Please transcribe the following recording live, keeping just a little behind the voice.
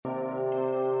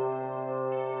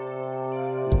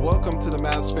Welcome to the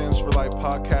Mavs Fans for Life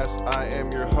podcast. I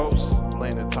am your host,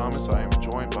 Landon Thomas. I am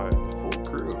joined by the full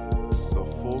crew. The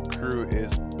full crew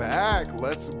is back.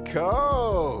 Let's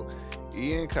go.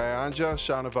 Ian Kayanja,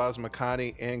 Shanavaz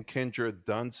Makani, and Kendra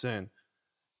Dunson.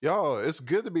 Y'all, it's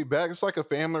good to be back. It's like a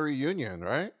family reunion,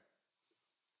 right?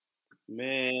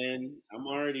 Man, I'm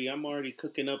already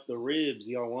cooking up the ribs.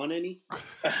 Y'all want any?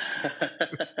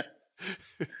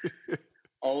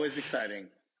 Always exciting.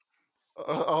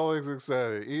 Always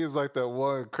excited. He is like that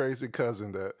one crazy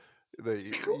cousin that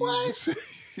you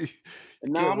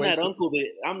No, I'm that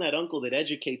uncle that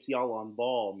educates y'all on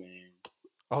ball, man.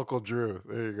 Uncle Drew.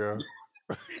 There you go.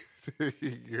 There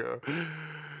you go.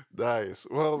 Nice.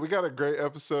 Well, we got a great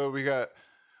episode. We got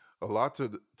a lot to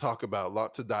talk about, a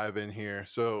lot to dive in here.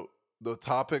 So the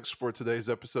topics for today's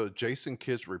episode: Jason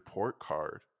Kidd's report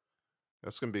card.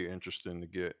 That's going to be interesting to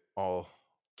get all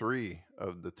three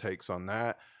of the takes on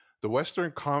that. The Western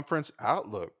Conference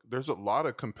outlook. There's a lot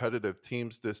of competitive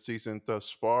teams this season thus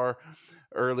far,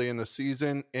 early in the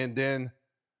season. And then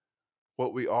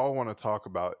what we all want to talk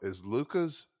about is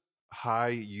Luka's high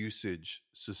usage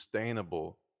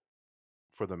sustainable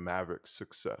for the Mavericks'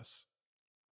 success.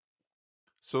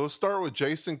 So let's start with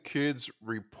Jason Kidd's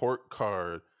report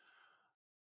card.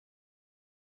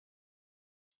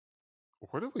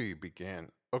 Where do we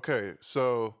begin? Okay,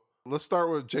 so let's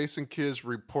start with Jason Kidd's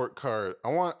report card. I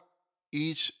want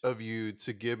each of you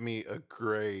to give me a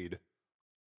grade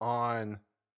on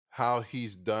how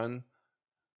he's done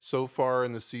so far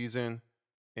in the season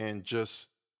and just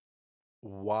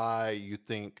why you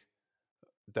think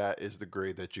that is the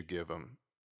grade that you give him.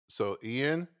 So,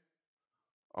 Ian,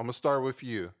 I'm going to start with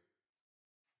you.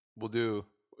 We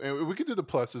can do the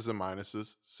pluses and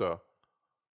minuses. So,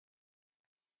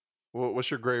 what's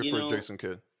your grade for Jason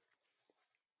Kidd?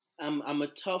 I'm a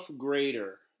tough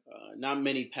grader. Not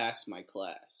many pass my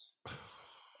class.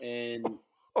 And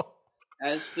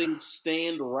as things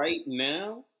stand right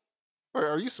now...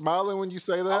 Are you smiling when you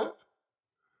say that?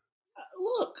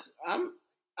 Look,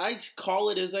 I call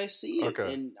it as I see it.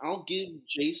 Okay. And I'll give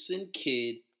Jason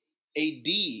Kidd a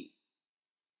D.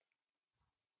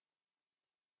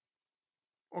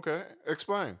 Okay,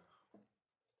 explain.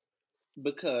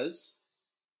 Because,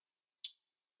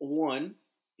 one,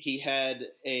 he had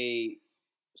a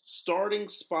starting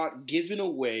spot given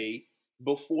away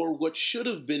before what should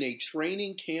have been a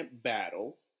training camp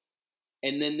battle.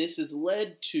 And then this has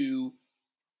led to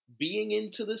being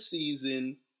into the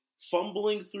season,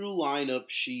 fumbling through lineup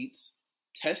sheets,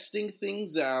 testing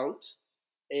things out,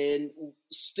 and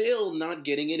still not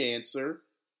getting an answer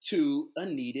to a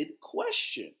needed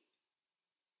question.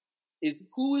 Is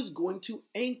who is going to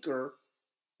anchor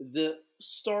the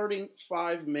starting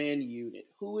five-man unit?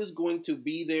 Who is going to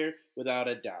be there without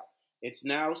a doubt? It's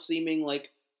now seeming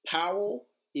like Powell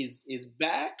is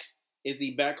back. Is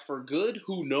he back for good?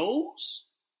 Who knows?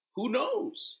 Who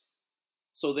knows?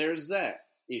 So there's that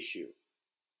issue.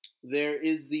 There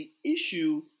is the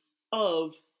issue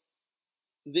of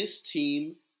this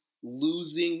team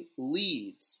losing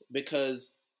leads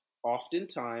because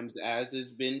oftentimes, as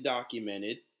has been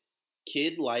documented,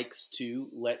 Kidd likes to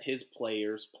let his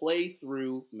players play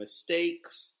through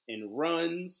mistakes and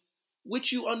runs,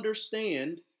 which you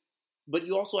understand, but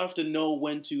you also have to know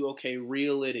when to,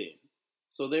 reel it in.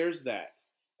 So there's that.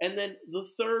 And then the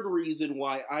third reason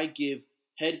why I give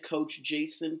head coach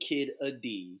Jason Kidd a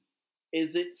D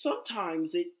is that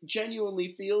sometimes it genuinely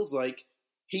feels like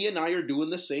he and I are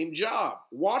doing the same job,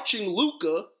 watching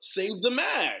Luka save the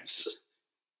Mavs.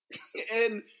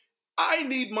 And I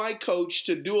need my coach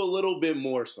to do a little bit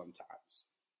more sometimes.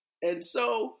 And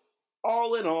so,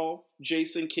 all in all,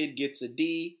 Jason Kidd gets a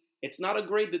D. It's not a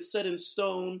grade that's set in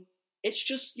stone. It's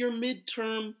just your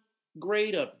midterm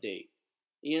grade update.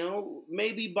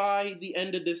 Maybe by the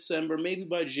end of December, maybe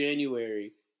by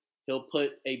January, he'll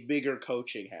put a bigger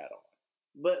coaching hat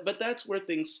on. But that's where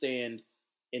things stand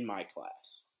in my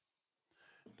class.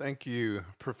 Thank you,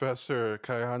 Professor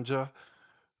Kayanja.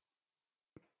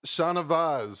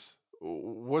 Shanavaz,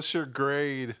 what's your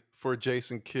grade for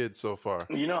Jason Kidd so far?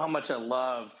 You know how much I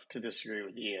love to disagree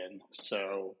with Ian,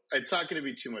 so it's not going to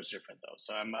be too much different, though.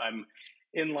 So I'm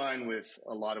in line with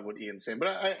a lot of what Ian's saying, but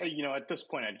I at this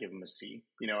point, I'd give him a C.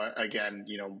 Again,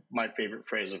 my favorite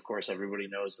phrase, of course, everybody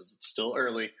knows is it's still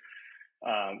early.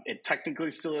 It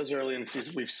technically still is early in the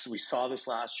season. We saw this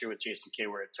last year with Jason Kidd,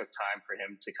 where it took time for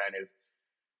him to kind of,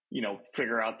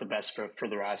 figure out the best for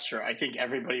the roster. I think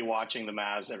everybody watching the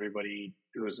Mavs, everybody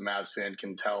who is a Mavs fan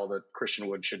can tell that Christian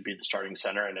Wood should be the starting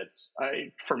center. And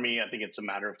for me, I think it's a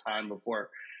matter of time before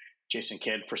Jason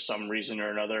Kidd, for some reason or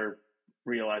another,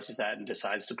 realizes that and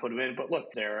decides to put him in. But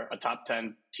look, they're a top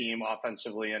 10 team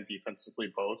offensively and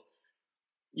defensively both.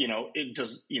 It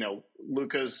does,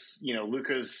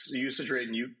 Luka's usage rate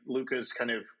and Luka's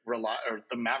kind of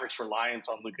the Mavericks' reliance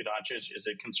on Luka Doncic, is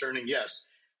it concerning? Yes.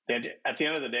 That at the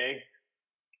end of the day,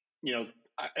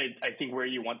 I think where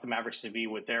you want the Mavericks to be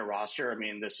with their roster, I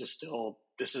mean, this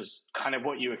is kind of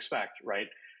what you expect, right?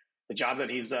 The job that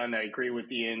he's done, I agree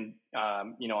with Ian,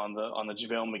 on the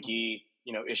JaVale McGee,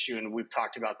 issue, and we've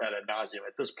talked about that ad nauseum.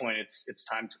 At this point, it's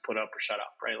time to put up or shut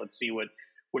up, right? Let's see what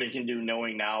he can do,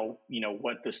 knowing now,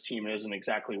 what this team is and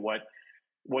exactly what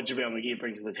JaVale McGee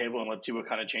brings to the table, and let's see what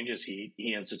kind of changes he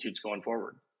institutes going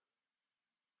forward.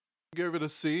 Give it a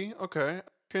C. Okay.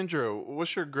 Kendra,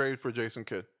 what's your grade for Jason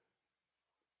Kidd?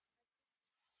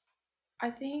 I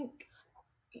think,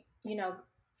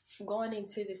 going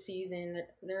into the season,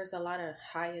 there's a lot of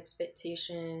high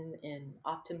expectation and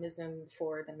optimism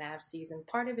for the Mavs season.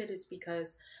 Part of it is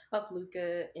because of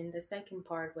Luka, and the second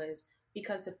part was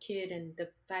because of Kidd and the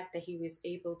fact that he was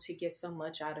able to get so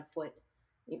much out of what,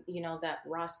 that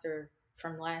roster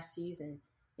from last season.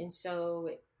 And so,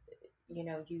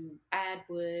 you add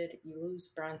Wood, you lose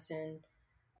Brunson,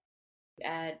 you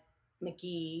add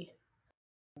McGee,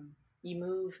 you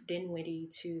move Dinwiddie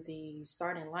to the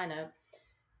starting lineup,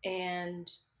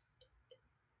 and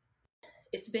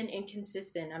it's been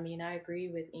inconsistent. I mean, I agree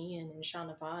with Ian and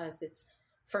Shahnavaz.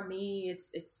 For me,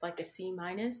 it's like a C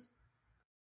minus.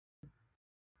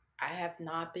 I have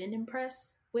not been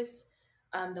impressed with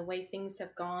the way things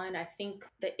have gone. I think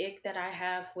the ick that I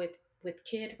have with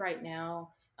Kidd right now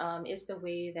is the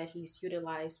way that he's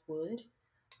utilized Wood.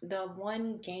 The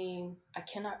one game I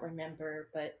cannot remember,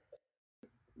 but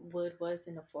Wood was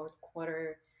in the fourth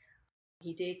quarter.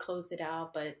 He did close it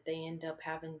out, but they end up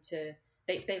having to.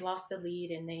 They lost the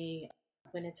lead and they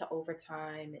went into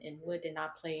overtime, and Wood did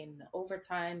not play in the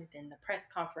overtime. Then the press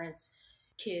conference,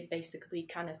 Kidd basically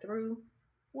kind of threw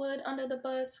Wood under the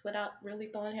bus without really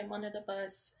throwing him under the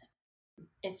bus.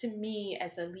 And to me,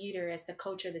 as a leader, as the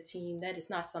coach of the team, that is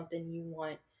not something you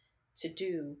want to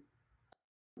do,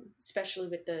 especially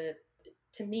with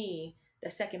to me, the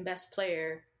second best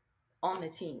player on the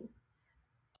team.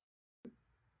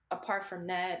 Apart from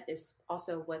that, is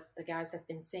also what the guys have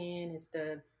been saying is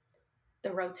the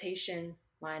rotation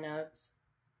lineups,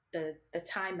 the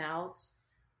timeouts,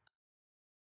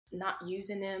 not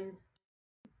using them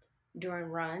during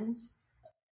runs.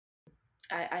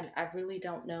 I really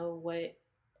don't know what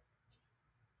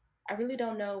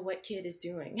Kidd is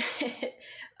doing,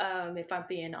 if I'm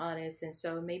being honest. And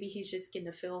so maybe he's just getting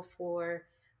a feel for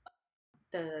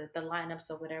the lineups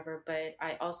or whatever, but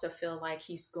I also feel like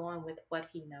he's going with what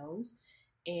he knows,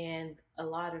 and a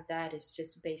lot of that is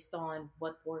just based on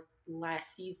what worked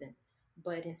last season.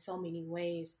 But in so many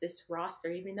ways, this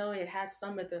roster, even though it has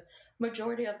some of the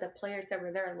majority of the players that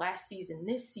were there last season,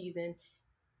 this season,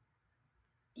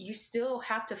 you still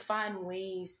have to find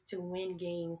ways to win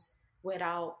games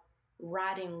without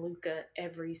riding Luka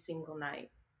every single night,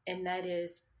 and that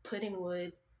is putting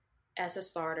Wood as a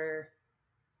starter,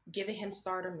 giving him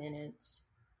starter minutes,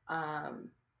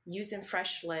 using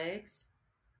fresh legs,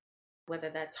 whether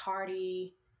that's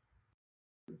Hardy,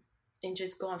 and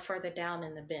just going further down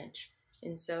in the bench.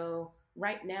 And so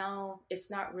right now, it's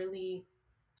not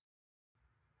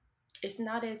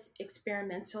as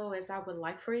experimental as I would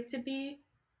like for it to be.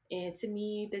 And to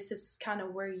me, this is kind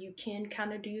of where you can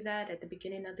kind of do that at the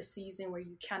beginning of the season, where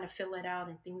you kind of fill it out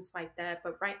and things like that.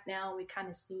 But right now, we kind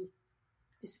of see,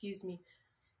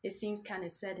 it seems kind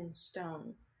of set in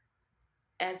stone,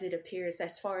 as it appears,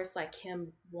 as far as like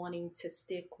him wanting to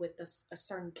stick with a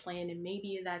certain plan. And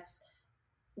maybe that's,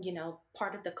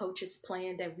 part of the coach's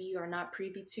plan that we are not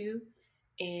privy to.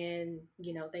 And,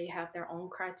 they have their own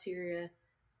criteria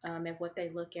and what they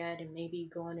look at. And maybe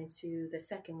going into the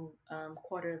second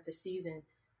quarter of the season,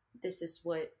 this is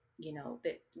what,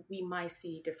 that we might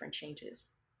see different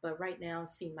changes. But right now,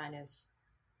 C minus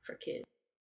for Kidd.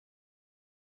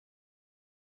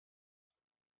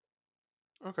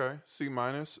 Okay, C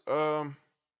minus.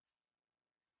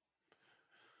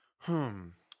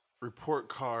 Report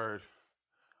card.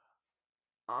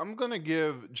 I'm gonna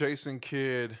give Jason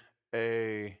Kidd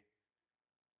I'm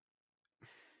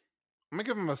gonna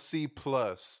give him a C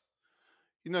plus.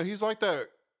 He's like that.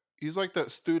 He's like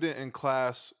that student in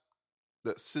class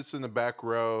that sits in the back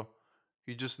row.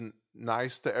 He's just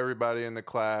nice to everybody in the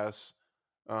class,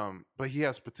 but he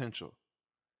has potential.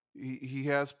 He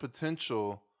has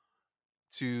potential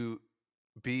to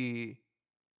be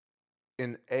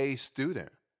an A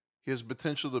student. He has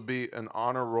potential to be an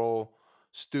honor roll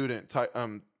student type.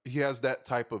 He has that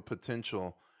type of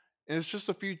potential, and it's just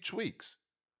a few tweaks.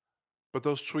 but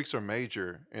those tweaks are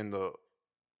major in the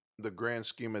grand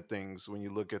scheme of things when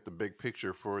you look at the big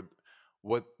picture for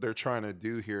what they're trying to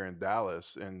do here in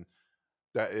Dallas, and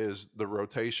that is the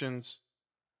rotations,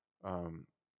 um,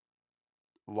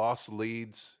 lost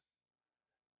leads,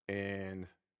 and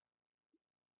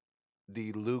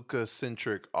the Luka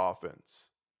centric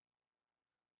offense.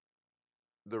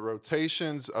 The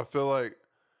rotations, I feel like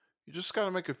you just got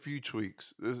to make a few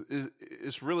tweaks.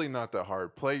 It's really not that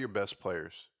hard. Play your best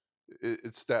players.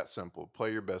 It's that simple.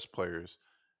 Play your best players.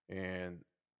 And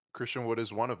Christian Wood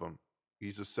is one of them.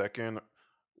 He's the second,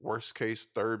 worst case,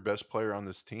 third best player on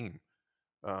this team.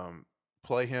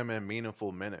 Play him in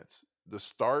meaningful minutes. The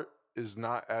start is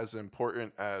not as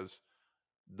important as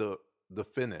the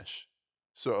finish.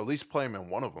 So at least play him in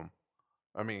one of them.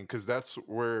 I mean, because that's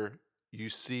where you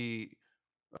see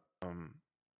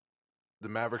the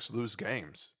Mavericks lose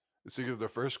games. It's either the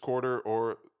first quarter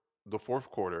or the fourth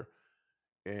quarter.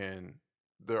 And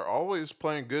they're always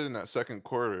playing good in that second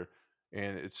quarter.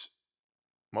 And it's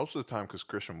most of the time because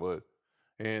Christian Wood.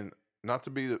 And not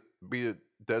to be a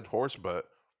dead horse, but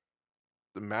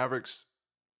the Mavericks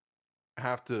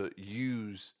have to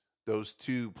use those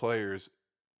two players,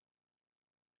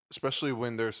 especially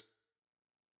when they're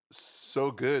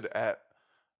so good at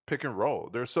pick and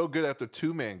roll. They're so good at the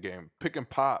two-man game, pick and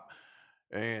pop.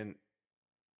 And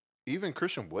even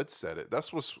Christian Wood said it.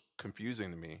 That's what's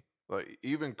confusing to me. Like,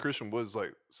 even Christian Wood's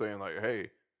like saying like,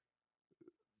 hey,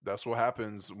 that's what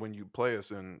happens when you play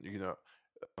us, and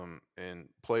and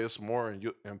play us more,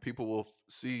 and people will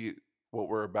see what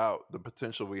we're about, the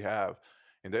potential we have.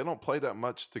 And they don't play that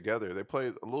much together. They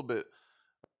played a little bit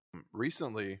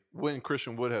recently when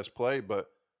Christian Wood has played, but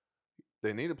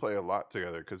they need to play a lot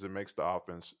together because it makes the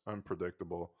offense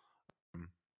unpredictable.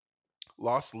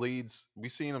 Lost leads,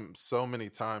 we've seen them so many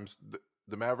times.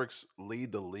 The Mavericks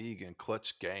lead the league in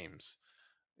clutch games,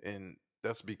 and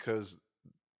that's because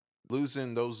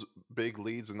losing those big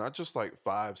leads, and not just like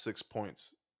 5-6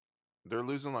 points, they're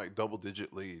losing like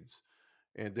double-digit leads.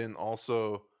 And then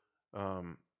also a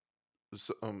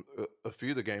few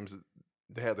of the games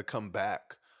they had to come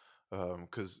back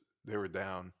because they were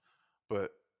down.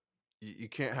 But you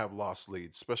can't have lost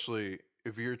leads, especially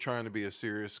if you're trying to be a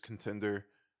serious contender.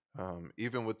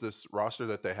 Even with this roster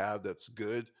that they have that's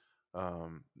good,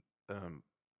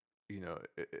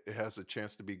 it has a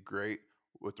chance to be great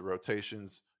with the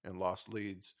rotations and lost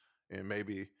leads and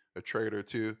maybe a trade or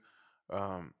two.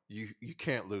 You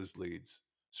can't lose leads,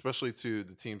 especially to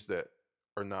the teams that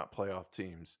are not playoff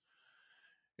teams.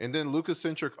 And then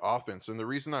Luka-centric offense. And the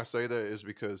reason I say that is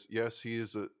because, yes, he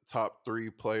is a top 3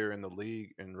 player in the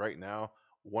league. And right now,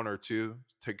 1 or 2,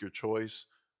 take your choice.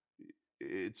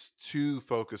 It's too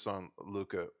focused on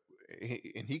Luka.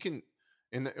 And he can,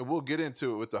 and we'll get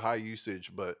into it with the high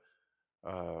usage, but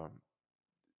to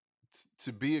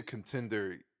be a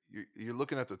contender, you're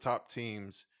looking at the top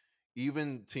teams,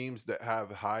 even teams that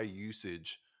have high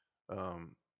usage,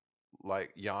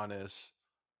 like Giannis,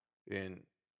 and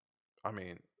I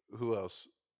mean, who else?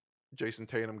 Jason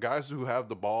Tatum, guys who have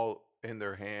the ball in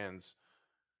their hands,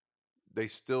 they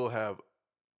still have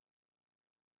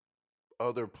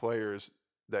other players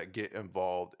that get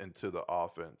involved into the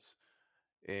offense.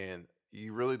 And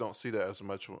you really don't see that as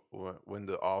much when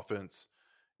the offense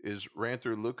is ran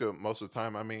through Luka most of the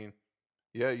time. I mean,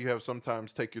 yeah, you have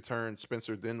sometimes take your turn,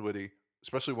 Spencer Dinwiddie,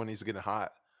 especially when he's getting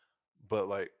hot. But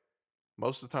like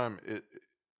most of the time,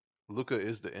 Luka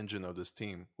is the engine of this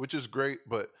team, which is great.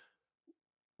 But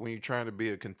when you're trying to be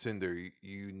a contender,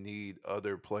 you need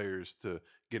other players to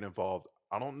get involved.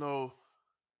 I don't know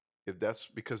if that's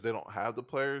because they don't have the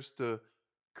players to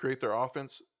create their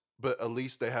offense, but at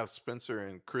least they have Spencer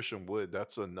and Christian Wood.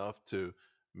 That's enough to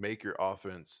make your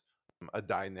offense a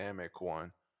dynamic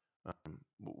one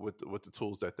with the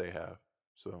tools that they have.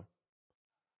 So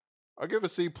I'll give a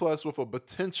C+ with a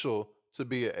potential to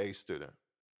be an A student.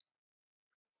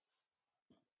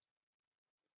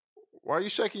 Why are you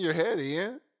shaking your head,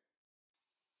 Ian?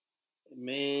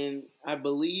 Man, I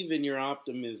believe in your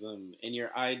optimism and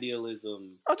your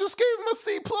idealism. I just gave him a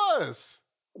C+.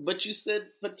 But you said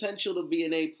potential to be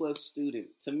an A+ student.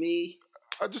 To me,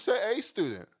 I just said A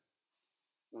student.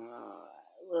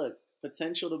 Look,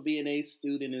 potential to be an A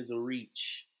student is a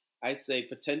reach. I say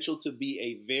potential to be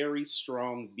a very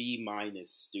strong B-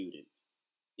 student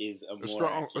is a more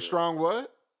accurate. A strong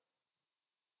what?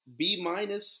 B-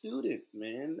 student,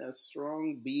 man. A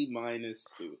strong B-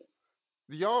 student.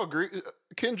 Do y'all agree?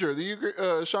 Kendra, do you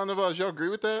agree? Sean Navas, y'all agree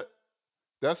with that?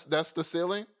 That's the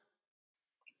ceiling?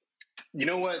 You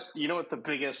know what? The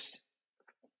biggest,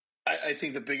 I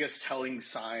think the biggest telling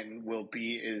sign will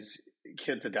be is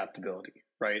kids' adaptability,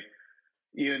 right?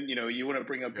 You want to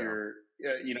bring up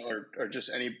or just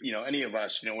any of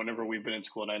us, whenever we've been in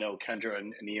school, and I know Kendra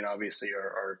and Ian obviously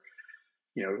are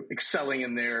excelling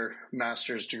in their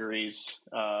master's degrees,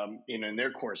 in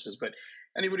their courses. But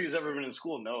anybody who's ever been in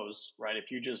school knows, right?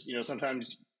 If you just,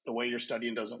 sometimes the way you're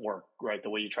studying doesn't work, right? The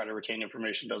way you try to retain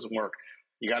information doesn't work.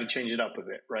 You got to change it up a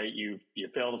bit, right? You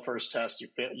fail the first test, you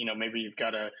fail, maybe you've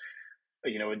got a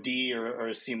D or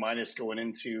a C minus going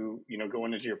into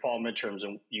your fall midterms,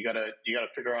 and you gotta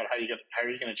figure out how are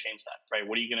you gonna change that, right?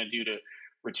 What are you gonna do to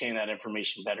retain that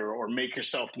information better or make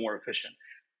yourself more efficient?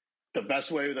 The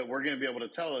best way that we're going to be able to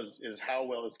tell is how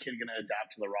well is Kidd going to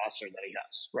adapt to the roster that he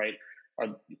has, right?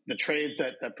 The trade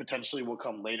that potentially will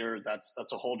come later, that's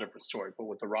a whole different story. But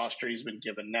with the roster he's been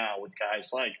given now, with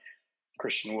guys like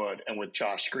Christian Wood and with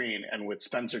Josh Green and with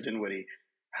Spencer Dinwiddie,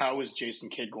 how is Jason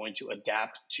Kidd going to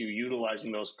adapt to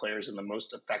utilizing those players in the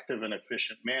most effective and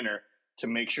efficient manner to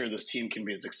make sure this team can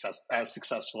be as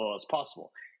successful as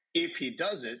possible? If he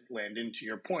does it, Landon, to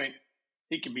your point,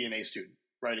 he can be an A student.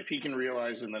 Right, if he can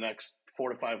realize in the next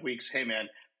 4 to 5 weeks, hey man,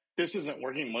 this isn't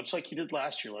working, much like he did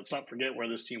last year. Let's not forget where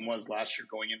this team was last year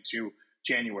going into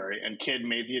January, and Kidd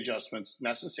made the adjustments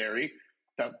necessary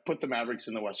that put the Mavericks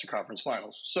in the Western Conference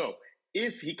Finals. So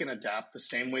if he can adapt the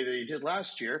same way that he did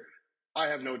last year, I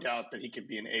have no doubt that he could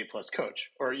be an A+ coach,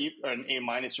 or an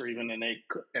A- or even an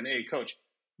A coach.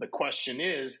 The question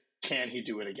is, can he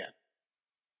do it again?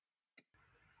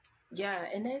 Yeah,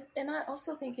 and I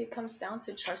also think it comes down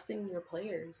to trusting your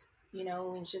players,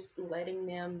 and just letting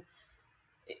them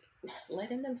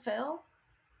fail.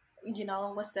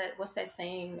 What's that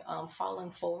saying? Falling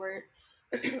forward,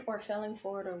 or failing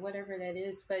forward, or whatever that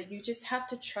is. But you just have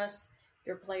to trust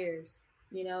your players.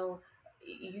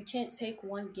 You can't take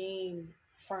one game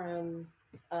from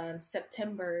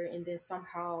September and then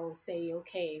somehow say,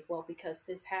 okay, well, because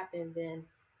this happened, then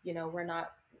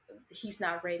he's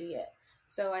not ready yet.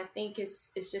 So I think it's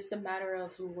just a matter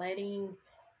of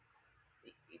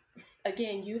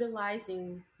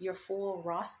utilizing your full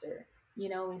roster,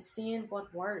 and seeing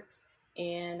what works.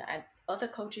 And other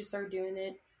coaches are doing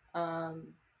it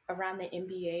around the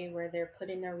NBA, where they're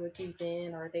putting their rookies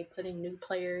in, or they putting new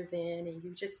players in, and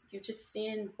you're just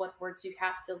seeing what works. You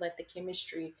have to let the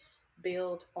chemistry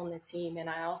build on the team. And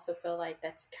I also feel like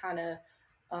that's kind of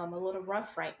a little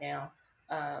rough right now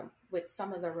with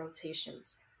some of the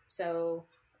rotations. So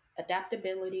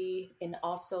adaptability and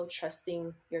also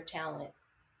trusting your talent.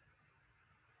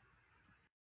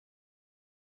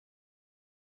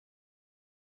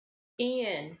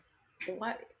 Ian,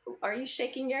 what are you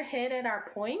shaking your head at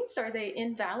our points? Are they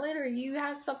invalid, or you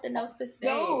have something else to say?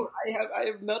 No, I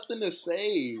have nothing to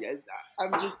say.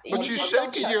 I'm just. But you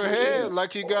shaking your head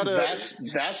like you gotta.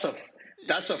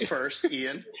 That's a first,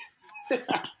 Ian.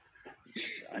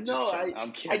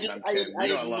 I'm kidding.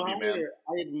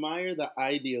 I admire the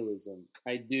idealism.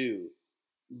 I do,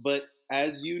 but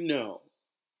as you know,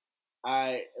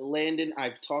 Landon,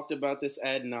 I've talked about this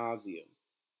ad nauseum.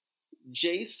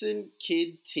 Jason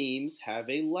Kidd teams have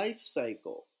a life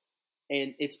cycle,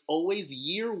 and it's always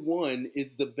year one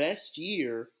is the best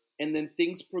year, and then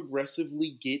things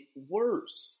progressively get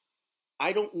worse.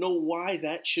 I don't know why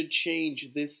that should change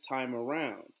this time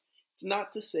around. It's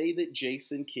not to say that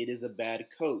Jason Kidd is a bad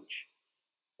coach.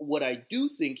 What I do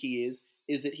think he is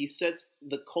that he sets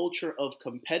the culture of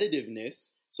competitiveness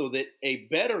so that a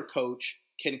better coach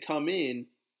can come in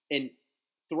and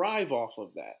thrive off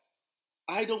of that.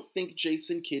 I don't think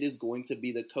Jason Kidd is going to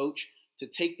be the coach to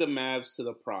take the Mavs to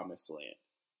the promised land.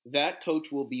 That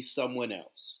coach will be someone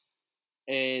else.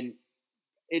 And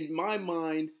in my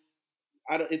mind,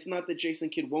 it's not that Jason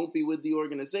Kidd won't be with the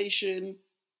organization.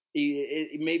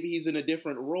 Maybe he's in a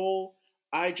different role.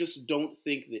 I just don't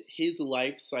think that his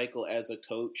life cycle as a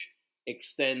coach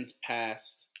extends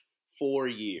past 4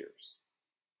 years.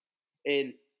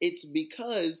 And it's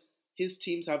because his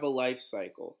teams have a life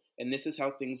cycle. And this is how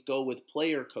things go with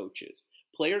player coaches.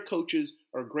 Player coaches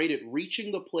are great at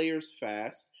reaching the players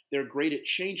fast. They're great at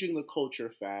changing the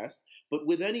culture fast. But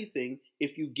with anything,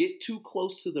 if you get too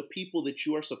close to the people that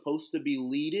you are supposed to be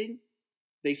leading,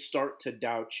 they start to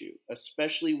doubt you,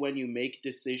 especially when you make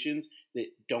decisions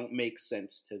that don't make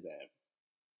sense to them.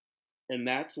 And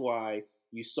that's why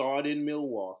you saw it in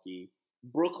Milwaukee.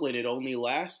 Brooklyn, it only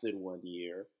lasted 1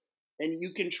 year. And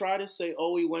you can try to say,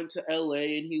 oh, he went to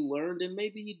LA and he learned, and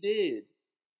maybe he did.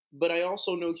 But I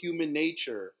also know human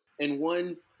nature. And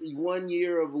one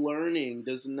year of learning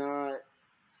does not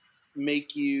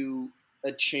make you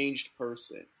a changed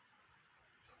person.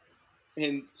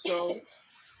 And so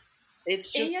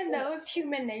it's just... Ian knows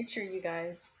human nature, you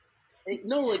guys.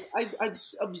 I've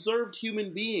observed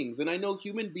human beings, and I know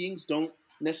human beings don't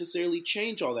necessarily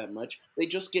change all that much. They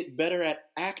just get better at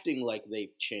acting like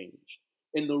they've changed.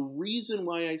 And the reason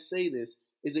why I say this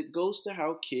is it goes to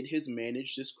how Kidd has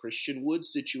managed this Christian Wood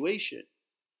situation.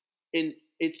 And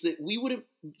it's that we wouldn't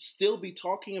still be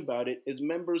talking about it as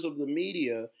members of the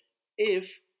media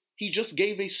if he just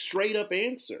gave a straight up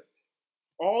answer.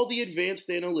 All the advanced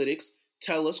analytics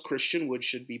tell us Christian Wood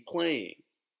should be playing.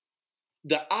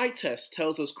 The eye test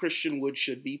tells us Christian Wood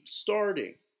should be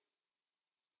starting.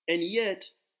 And yet,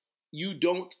 you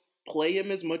don't play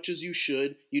him as much as you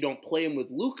should, you don't play him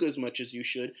with Luka as much as you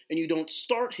should, and you don't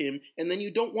start him, and then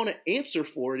you don't want to answer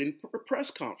for it in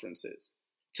press conferences.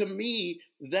 To me,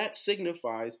 that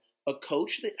signifies a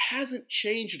coach that hasn't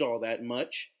changed all that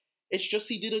much. It's just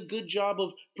he did a good job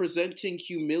of presenting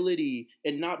humility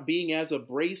and not being as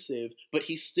abrasive, but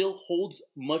he still holds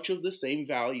much of the same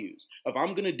values of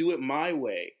I'm going to do it my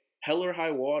way, hell or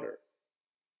high water.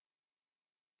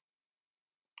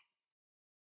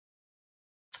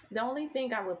 The only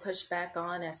thing I would push back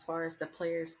on as far as the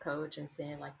players coach and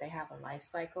saying like they have a life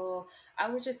cycle,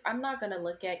 I'm not going to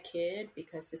look at Kidd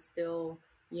because it's still,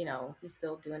 he's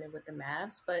still doing it with the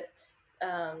Mavs. But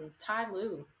Ty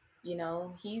Lue,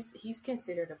 he's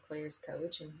considered a players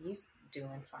coach and he's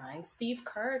doing fine. Steve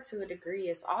Kerr, to a degree,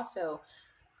 is also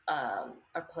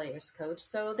a players coach.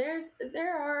 So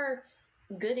there are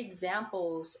good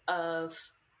examples of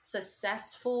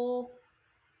successful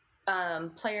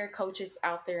player coaches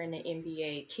out there in the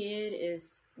NBA. Kidd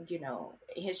is,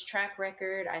 his track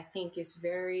record, I think, is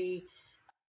very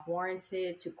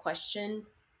warranted to question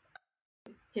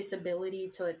his ability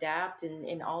to adapt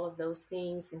and all of those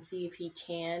things and see if he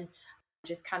can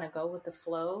just kind of go with the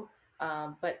flow.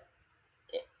 But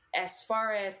as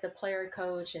far as the player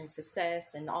coach and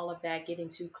success and all of that getting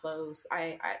too close,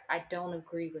 I don't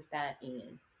agree with that,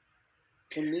 Ian.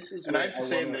 And this is, and I have to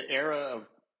say, in the era of,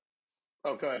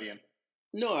 oh, go ahead, Ian.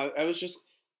 No, I was just,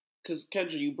 because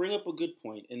Kendra, you bring up a good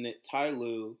point in that Ty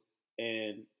Lue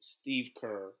and Steve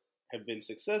Kerr have been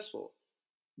successful,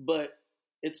 but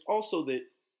it's also that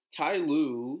Ty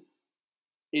Lue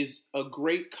is a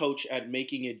great coach at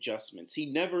making adjustments. He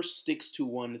never sticks to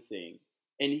one thing.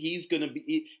 And he's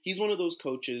one of those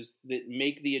coaches that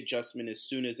make the adjustment as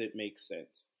soon as it makes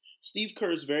sense. Steve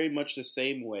Kerr is very much the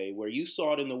same way, where you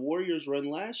saw it in the Warriors run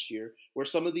last year, where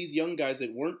some of these young guys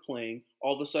that weren't playing,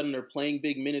 all of a sudden are playing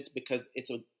big minutes because it's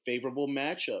a favorable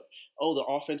matchup. Oh, the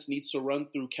offense needs to run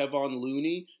through Kevon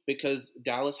Looney because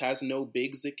Dallas has no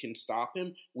bigs that can stop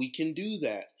him. We can do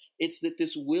that. It's that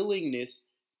this willingness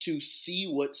to see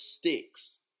what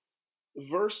sticks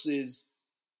versus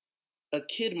a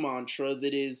Kidd mantra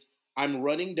that is, I'm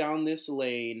running down this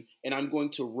lane and I'm going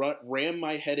to ram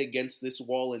my head against this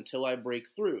wall until I break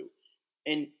through.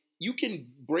 And you can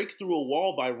break through a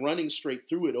wall by running straight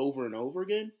through it over and over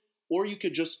again, or you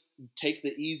could just take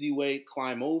the easy way,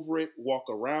 climb over it, walk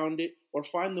around it, or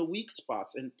find the weak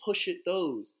spots and push at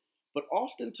those. But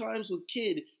oftentimes with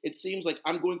Kidd, it seems like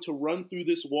I'm going to run through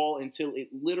this wall until it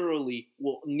literally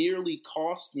will nearly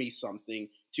cost me something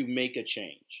to make a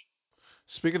change.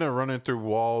 Speaking of running through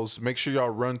walls, make sure y'all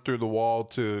run through the wall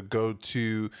to go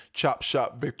to Chop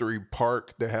Shop Victory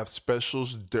Park. They have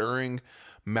specials during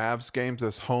Mavs games.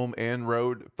 That's home and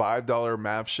road. $5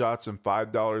 Mavs shots and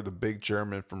 $5 the Big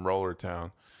German from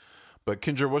Rollertown. But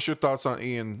Kendra, what's your thoughts on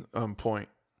Ian's point?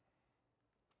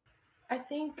 I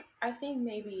think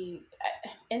maybe,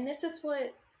 and this is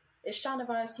what,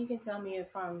 Shanavas, you can tell me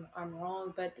if I'm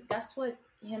wrong, but that's what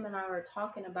him and I were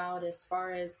talking about as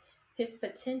far as his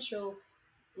potential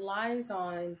lies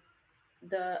on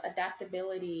the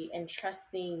adaptability and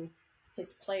trusting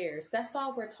his players. That's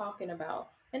all we're talking about.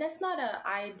 And that's not an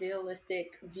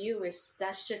idealistic view.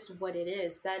 That's just what it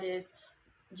is. That is,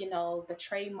 the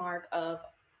trademark of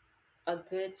a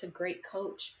good to great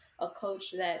coach, a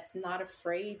coach that's not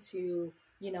afraid to,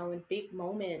 in big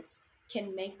moments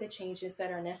can make the changes that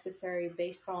are necessary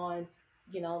based on,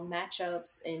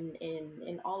 matchups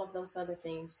and all of those other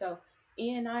things. So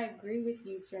Ian, I agree with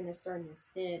you to a certain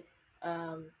extent,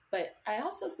 but I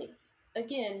also think,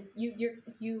 again,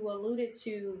 you alluded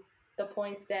to the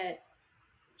points that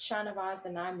Shanavas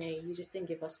and I made. You just didn't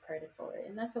give us credit for it,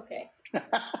 and that's okay.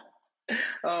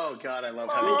 Oh God, I love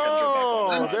having Kendra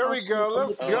back on. There we go.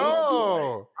 Let's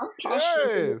go. I'm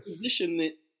posturing in a position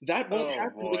that won't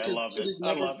happen because it has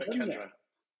never done Kendra.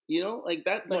 That. Like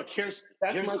that. Look, that's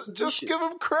my position. Just give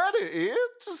him credit, Ian.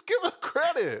 Just give him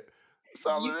credit.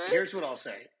 Here's what I'll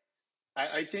say.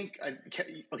 I think,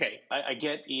 I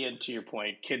get, Ian, to your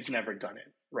point. Kidd's never done it,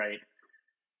 right?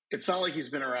 It's not like he's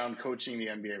been around coaching the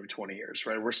NBA for 20 years,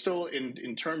 right? We're still,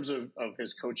 in terms of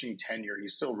his coaching tenure,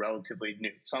 he's still relatively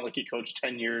new. It's not like he coached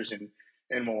 10 years in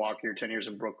in Milwaukee or 10 years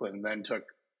in Brooklyn, and then took,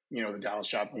 the Dallas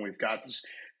job, and we've got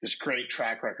this great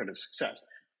track record of success.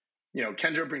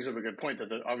 Kendra brings up a good point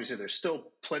that obviously there's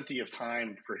still plenty of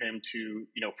time for him to,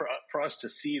 for us to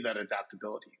see that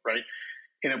adaptability, right?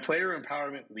 In a player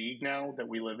empowerment league now that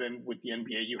we live in with the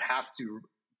NBA, you have to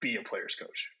be a player's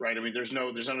coach, right? I mean, there's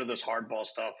none of this hardball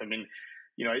stuff. I mean,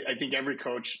 I think every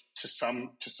coach to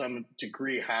some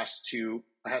degree has to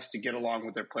get along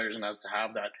with their players and has to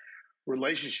have that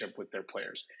relationship with their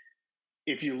players.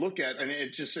 If you look at, and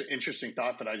it's just an interesting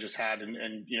thought that I just had,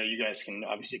 and you guys can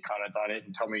obviously comment on it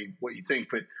and tell me what you think,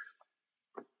 but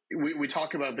we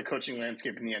talk about the coaching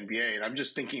landscape in the NBA, and I'm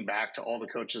just thinking back to all the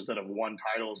coaches that have won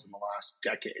titles in the last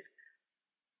decade.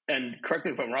 And correct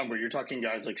me if I'm wrong, but you're talking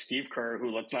guys like Steve Kerr,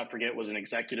 who, let's not forget, was an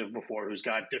executive before, who's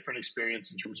got different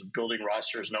experience in terms of building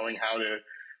rosters, knowing how to,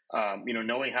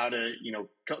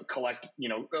 collect,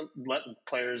 let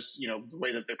players, the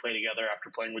way that they play together after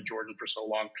playing with Jordan for so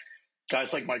long.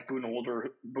 Guys like Mike Budenholzer,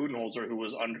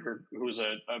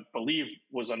 I believe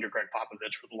was under Greg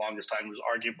Popovich for the longest time, who's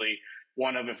arguably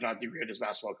one of, if not the greatest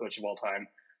basketball coach of all time.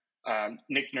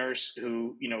 Nick Nurse,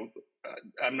 who,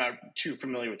 I'm not too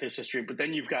familiar with his history, but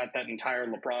then you've got that entire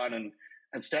LeBron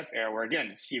and Steph era where, again,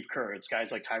 it's Steve Kerr, it's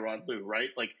guys like Tyronn Lue, right?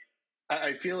 Like,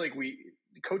 I feel like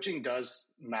coaching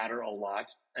does matter a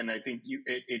lot. And I think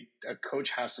a coach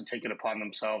has to take it upon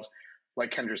themselves,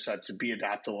 like Kendra said, to be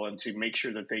adaptable and to make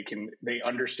sure that they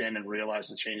understand and realize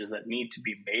the changes that need to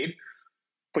be made.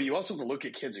 But you also have to look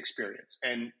at kids' experience.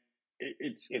 And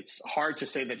it's hard to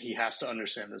say that he has to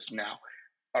understand this now.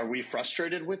 Are we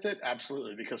frustrated with it?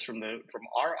 Absolutely, because from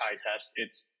our eye test,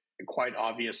 it's quite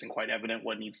obvious and quite evident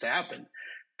what needs to happen.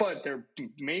 But there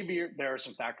are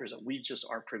some factors that we just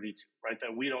aren't privy to, right?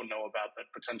 That we don't know about, that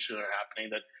potentially are happening.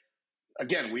 That,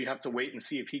 again, we have to wait and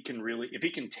see if he can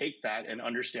take that and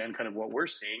understand kind of what we're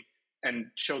seeing and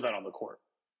show that on the court.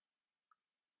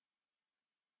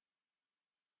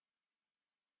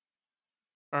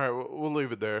 All right, we'll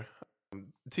leave it there.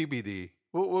 TBD.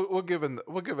 We'll give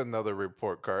another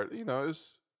report card.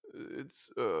 It's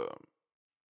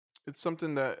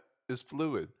something that is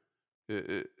fluid.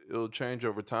 It'll change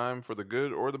over time for the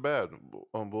good or the bad.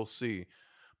 We'll see.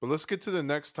 But let's get to the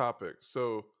next topic.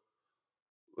 So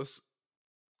let's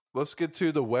get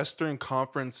to the Western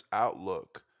Conference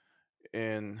outlook.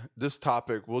 And this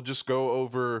topic, we'll just go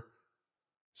over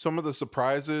some of the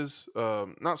surprises,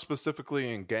 not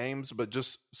specifically in games, but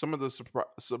just some of the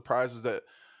surprises that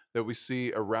we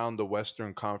see around the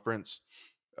Western Conference.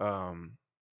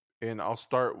 And I'll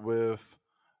start with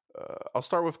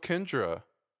Kendra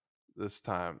this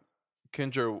time.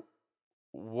 Kendra,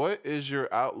 what is your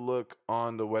outlook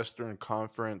on the Western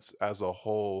Conference as a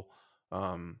whole,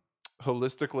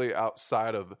 holistically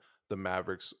outside of the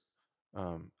Mavericks?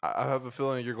 I have a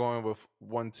feeling you're going with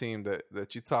one team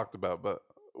that you talked about, but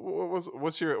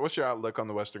what's your outlook on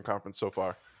the Western Conference so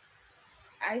far?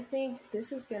 I think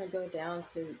this is going to go down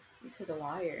to the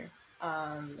wire.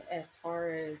 As far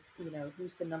as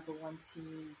who's the number one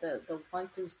team, the 1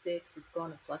 through 6 is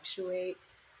going to fluctuate.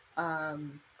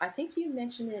 I think you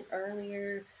mentioned it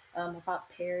earlier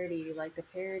about parity, like the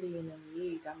parity in the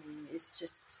league. I mean, it's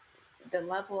just the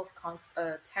level of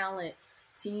talent.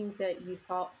 Teams that you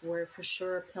thought were for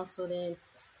sure penciled in,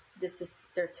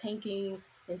 they're tanking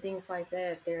and things like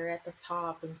that. They're at the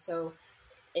top, and so.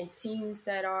 And teams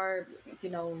that are,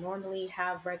 normally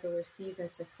have regular season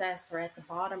success are at the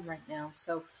bottom right now.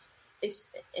 So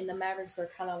and the Mavericks are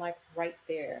kind of like right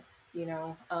there,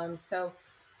 So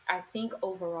I think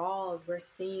overall we're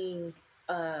seeing,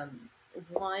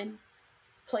 one,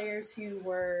 players who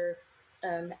were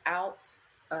out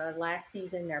last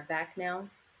season, they're back now.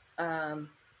 I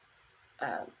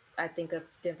think of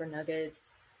Denver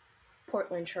Nuggets,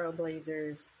 Portland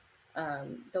Trailblazers,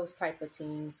 those type of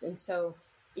teams. And so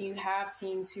you have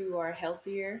teams who are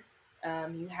healthier.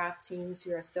 You have teams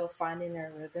who are still finding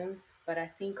their rhythm. But I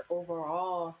think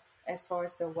overall, as far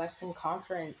as the Western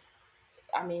Conference,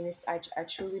 I mean, I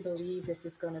truly believe this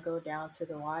is going to go down to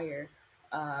the wire,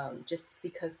 just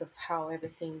because of how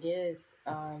everything is.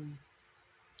 I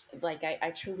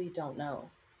truly don't know.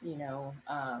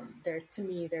 To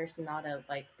me, there's not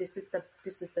this is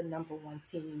the number one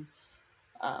team.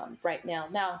 Right now.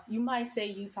 Now, you might say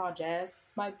Utah Jazz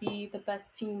might be the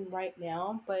best team right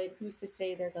now, but who's to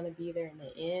say they're going to be there in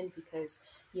the end? Because,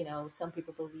 some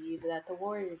people believe that the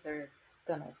Warriors are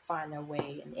going to find their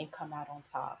way and come out on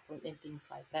top and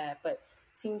things like that. But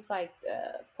teams like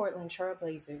Portland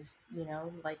Trailblazers,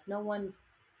 no one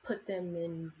put them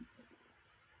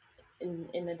in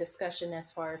the discussion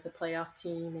as far as a playoff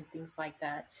team and things like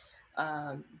that.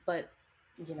 But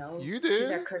You to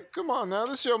their did? Come on now,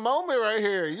 this is your moment right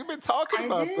here. You've been talking I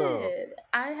about them. did.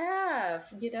 I have.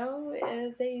 They've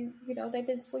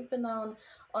been sleeping on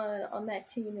that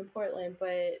team in Portland,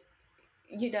 but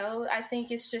I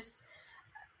think it's just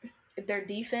their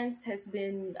defense has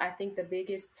been, I think, the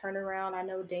biggest turnaround. I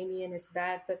know Damian is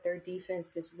back, but their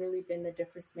defense has really been the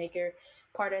difference maker.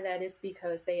 Part of that is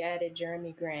because they added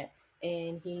Jeremy Grant,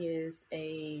 and he is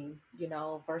a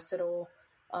versatile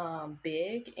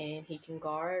big, and he can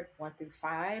guard 1 through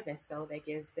 5, and so that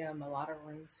gives them a lot of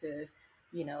room to,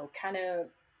 kind of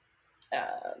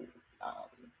um,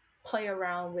 um, play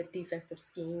around with defensive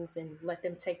schemes and let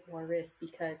them take more risks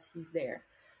because he's there.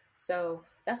 So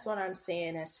that's what I'm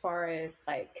saying as far as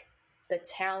like the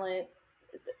talent,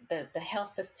 the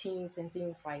health of teams and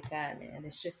things like that, man.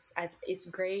 It's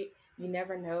great. You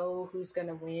never know who's going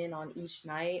to win on each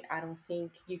night. I don't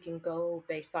think you can go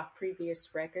based off previous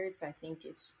records. I think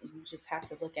you just have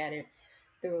to look at it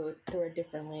through a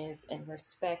different lens and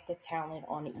respect the talent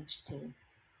on each team.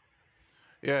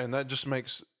 Yeah, and that just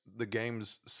makes the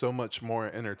games so much more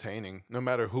entertaining, no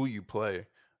matter who you play,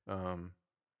 um,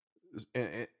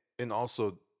 and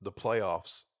also the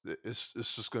playoffs. It's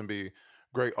just going to be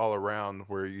great all around,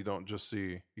 where you don't just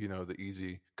see the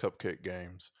easy cupcake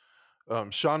games.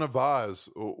 Shauna Vaz,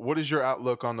 what is your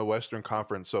outlook on the Western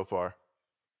Conference so far?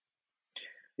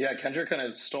 Yeah, Kendra kind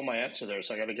of stole my answer there,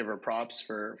 so I got to give her props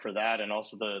for that, and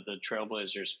also the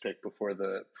Trailblazers pick before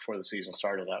the season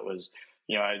started. That was,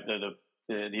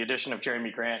 the addition of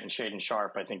Jeremy Grant and Shaden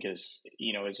Sharp, I think is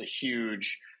a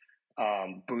huge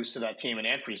boost to that team, and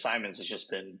Anthony Simons has just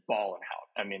been balling out.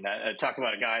 I mean, talk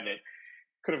about a guy that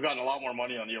could have gotten a lot more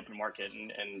money on the open market,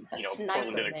 and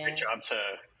Portland did a great job to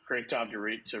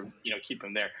keep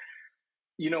him there.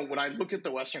 When I look at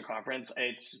the Western Conference,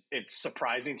 it's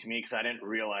surprising to me because I didn't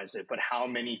realize it, but how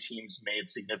many teams made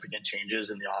significant changes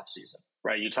in the offseason,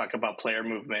 right? You talk about player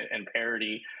movement and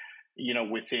parity,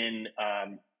 within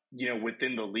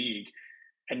the league,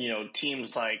 and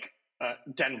teams like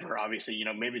Denver, obviously,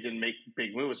 maybe didn't make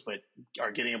big moves, but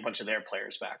are getting a bunch of their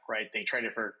players back, right? They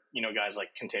traded for guys like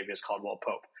Kentavious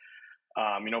Caldwell-Pope.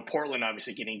 Portland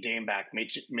obviously getting Dame back,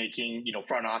 making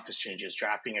front office changes,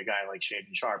 drafting a guy like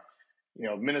Shaden Sharp.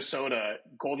 Minnesota,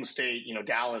 Golden State,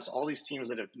 Dallas, all these teams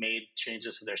that have made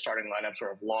changes to their starting lineups or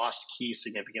have lost key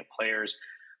significant players,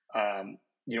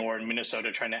 or in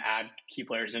Minnesota trying to add key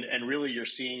players. And really you're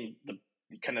seeing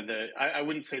I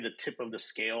wouldn't say the tip of the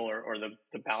scale or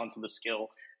the balance of the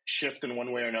scale shift in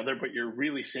one way or another, but you're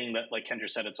really seeing that, like Kendra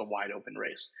said, it's a wide open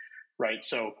race, right?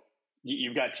 So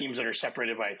you've got teams that are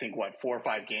separated by, I think, 4 or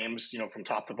 5 games, from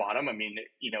top to bottom. I mean,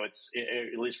 it's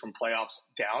at least from playoffs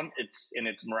down. It's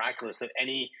miraculous that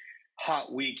any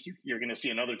hot week you're going to see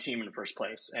another team in first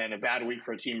place, and a bad week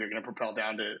for a team you're going to propel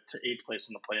down to 8th place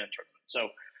in the play-in tournament. So,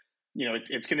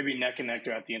 it's going to be neck and neck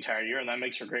throughout the entire year, and that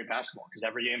makes for great basketball because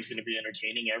every game is going to be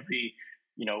entertaining.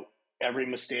 Every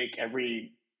mistake,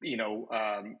 every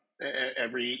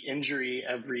injury,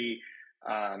 every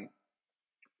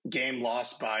game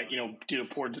lost by due to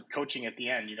poor coaching at the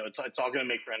end, it's all going to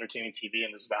make for entertaining TV.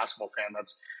 And as a basketball fan,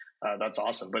 that's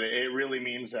awesome. But it really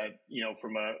means that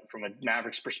from a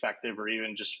Mavericks perspective, or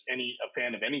even just a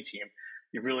fan of any team,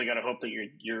 you've really got to hope that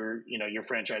your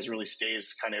franchise really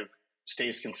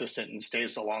stays consistent and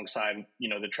stays alongside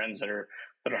the trends that are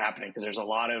happening, because there's a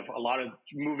lot of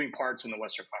moving parts in the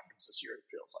Western Conference this year, it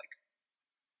feels like.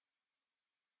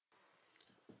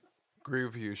 Agree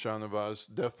with you, Shauna Vaz.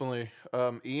 Definitely.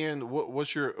 Ian,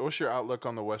 what's your outlook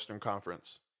on the Western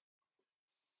Conference?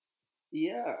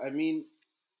 Yeah, I mean,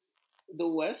 the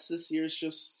West this year is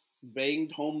just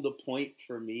banged home the point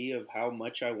for me of how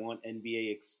much I want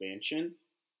NBA expansion,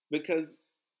 because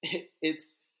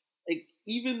it's like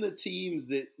even the teams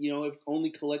that have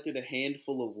only collected a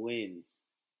handful of wins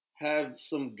have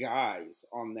some guys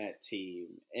on that team,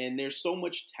 and there's so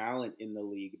much talent in the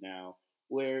league now,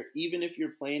 where even if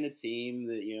you're playing a team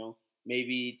that,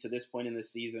 maybe to this point in the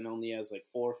season only has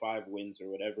 4 or 5 wins or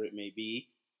whatever it may be,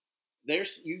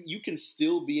 you can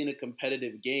still be in a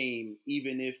competitive game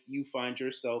even if you find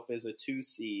yourself as a 2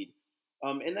 seed.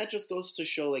 And that just goes to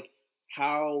show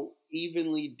how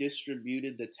evenly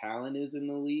distributed the talent is in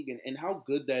the league, and how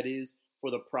good that is for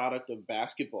the product of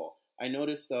basketball. I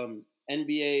noticed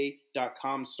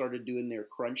NBA.com started doing their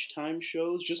crunch time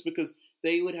shows just because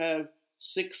they would have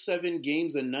 6-7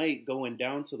 games a night going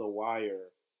down to the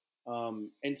wire.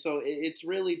 And so it's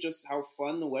really just how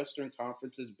fun the Western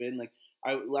Conference has been.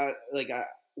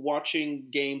 Watching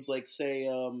games say,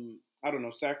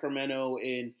 Sacramento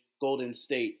and Golden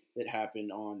State that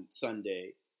happened on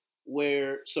Sunday,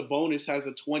 where Sabonis has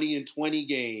a 20-20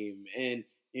 game, and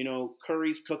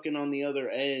Curry's cooking on the other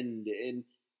end, and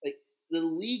like the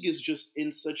league is just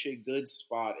in such a good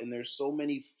spot, and there's so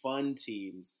many fun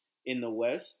teams in the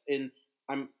West, and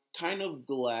I'm kind of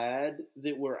glad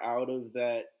that we're out of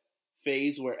that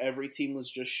phase where every team was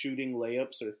just shooting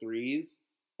layups or threes,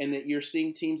 and that you're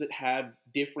seeing teams that have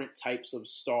different types of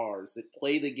stars that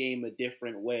play the game a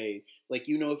different way. Like,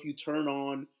 if you turn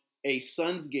on a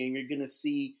Suns game, you're going to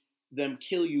see them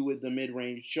kill you with the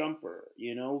mid-range jumper,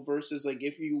 versus like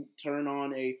if you turn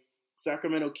on a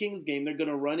Sacramento Kings game, they're going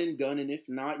to run and gun, and if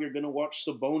not, you're going to watch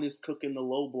Sabonis cook in the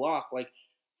low block. Like,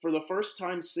 for the first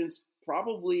time since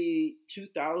probably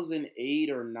 2008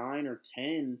 or 9 or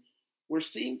 10, we're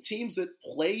seeing teams that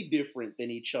play different than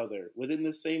each other within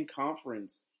the same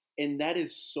conference. And that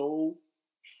is so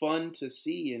fun to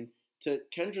see. And to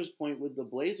Kendra's point with the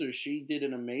Blazers, she did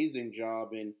an amazing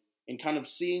job in kind of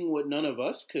seeing what none of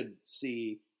us could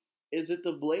see, is that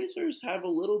the Blazers have a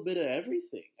little bit of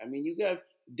everything. I mean, you have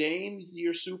Dame's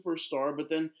your superstar, but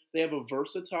then they have a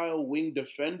versatile wing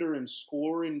defender and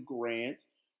scorer in Grant.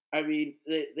 I mean,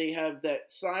 they have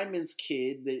that Simons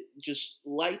kid that just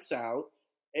lights out.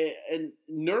 And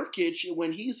Nurkic,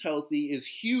 when he's healthy, is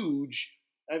huge.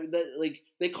 I mean,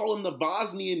 they call him the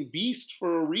Bosnian Beast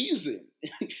for a reason.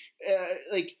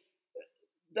 Like,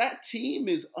 that team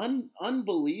is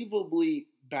unbelievably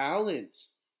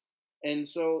balanced. And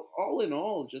so, all in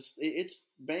all, just it's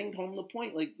banged home the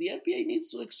point. Like, the NBA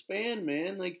needs to expand,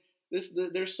 man. Like,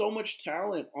 there's so much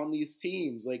talent on these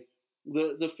teams. Like,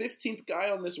 the 15th guy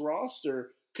on this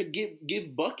roster could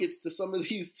give buckets to some of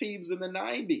these teams in the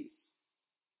 90s.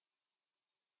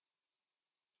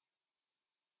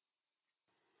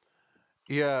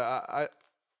 Yeah,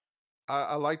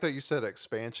 I like that you said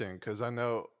expansion, because I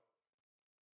know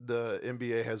the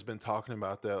NBA has been talking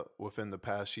about that within the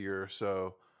past year or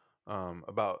so,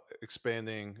 about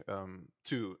expanding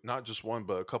to not just one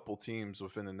but a couple teams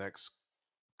within the next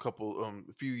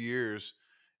few years.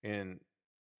 And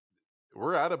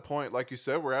we're at a point, like you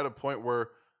said, we're at a point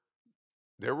where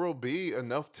there will be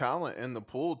enough talent in the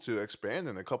pool to expand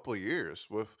in a couple of years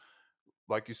with,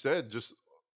 like you said, just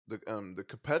the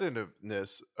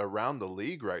competitiveness around the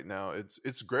league right now.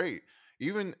 It's great.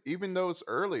 Even though it's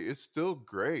early, it's still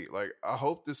great. Like, I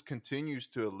hope this continues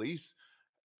to at least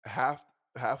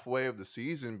halfway of the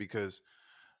season, because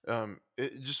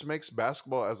it just makes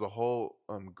basketball as a whole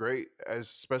great,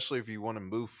 especially if you want to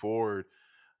move forward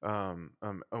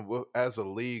as a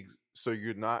league, so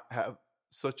you're not have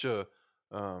such a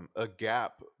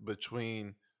gap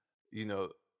between,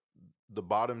 the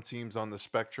bottom teams on the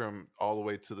spectrum all the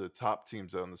way to the top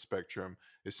teams on the spectrum.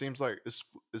 It seems like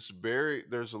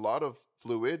there's a lot of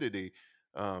fluidity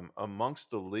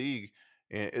amongst the league,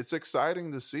 and it's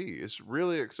exciting to see. It's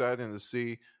really exciting to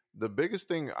see. The biggest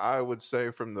thing I would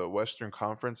say from the Western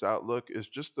Conference outlook is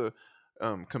just the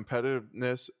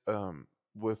competitiveness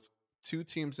with two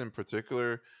teams in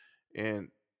particular, and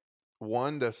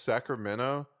one, that's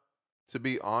Sacramento. To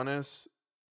be honest,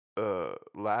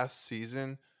 last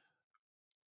season,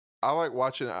 I like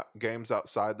watching games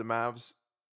outside the Mavs,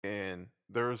 and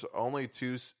there's only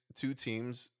two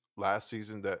teams last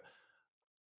season that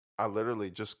I literally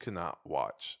just could not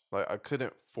watch. Like, I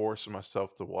couldn't force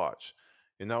myself to watch,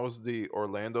 and that was the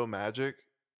Orlando Magic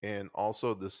and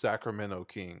also the Sacramento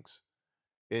Kings.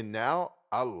 And now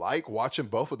I like watching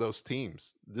both of those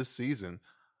teams this season.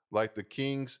 Like, the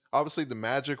Kings, obviously the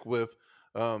Magic with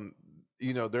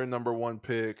their number one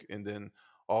pick, and then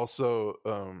also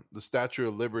the Statue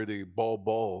of Liberty,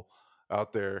 Bol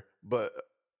out there. But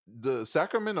the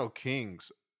Sacramento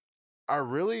Kings, I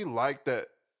really like that.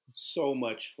 So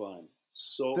much fun.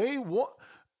 They won.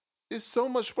 It's so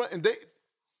much fun, and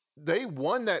they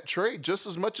won that trade just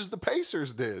as much as the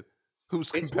Pacers did,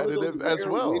 who's competitive as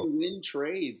well. Win-win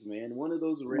trades, man. One of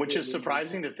those, which is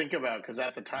surprising to think about, because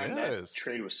at the time that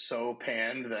trade was so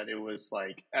panned that it was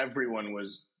like everyone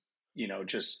was,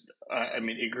 just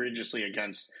egregiously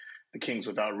against the Kings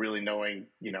without really knowing,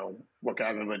 what could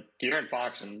happen. But De'Aaron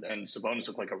Fox and Sabonis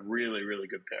look like a really, really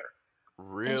good pair.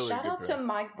 Really, and shout out to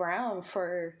Mike Brown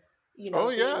for being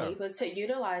able to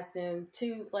utilize them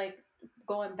to, like,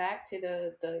 going back to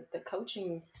the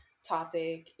coaching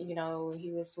topic. He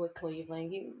was with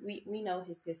Cleveland. We know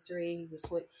his history. He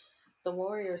was with the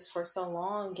Warriors for so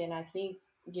long, and I think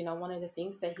one of the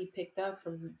things that he picked up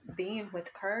from being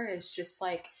with Kerr is just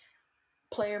like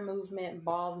player movement,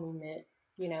 ball movement.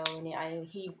 And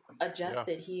he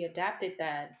adjusted, he adapted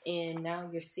that, and now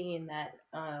you're seeing that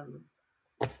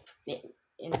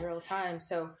in real time.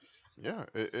 So yeah,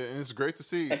 it's great to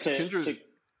see. Kendra,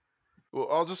 well,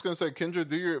 I was just gonna say, Kendra,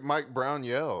 do your Mike Brown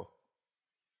yell.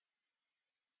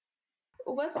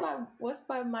 What's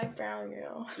my Mike Brown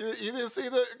yell? You didn't see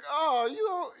the? Oh,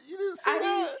 you didn't see I that?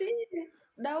 didn't see it.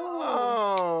 No.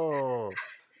 Oh.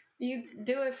 You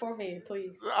do it for me,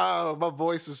 please. My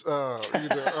voice is I'm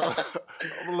a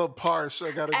little parched.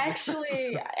 I gotta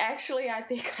Actually, I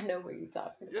think I know what you're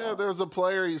talking about. Yeah, there was a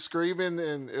player, he's screaming,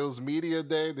 and it was media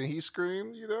day. Then he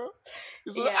screamed, He's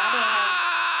like, I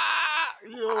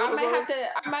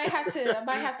might have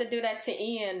to do that to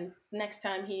Ian next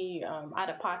time he out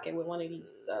of pocket with one of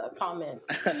these comments.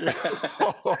 I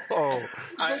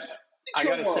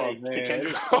gotta say, to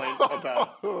Kendra's point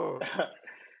about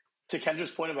to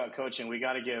Kendra's point about coaching, we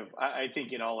got to give. I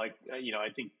think I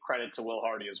think credit to Will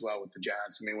Hardy as well with the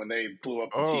Jazz. I mean, when they blew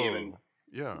up the team and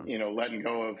letting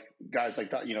go of guys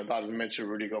like that, Donovan Mitchell,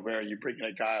 Rudy Gobert, you bring in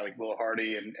a guy like Will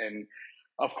Hardy and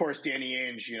of course Danny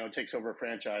Ainge, takes over a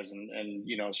franchise and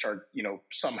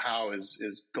somehow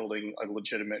is building a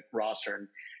legitimate roster. And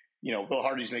Will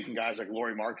Hardy's making guys like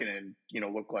Lauri Markkanen,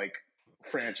 look like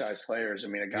franchise players. I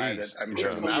mean, a guy that I'm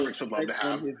sure the Mavericks would love to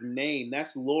have. His name,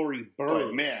 that's Laurie Bird.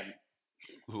 Oh, man.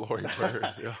 Laurie Bird,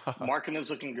 yeah. Markkanen's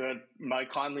looking good.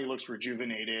 Mike Conley looks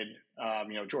rejuvenated.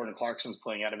 Jordan Clarkson's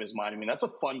playing out of his mind. I mean, that's a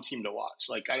fun team to watch.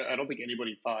 Like, I don't think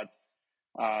anybody thought,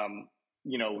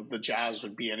 the Jazz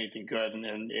would be anything good.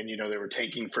 And they were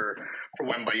taking for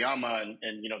Wembanyama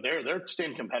and they're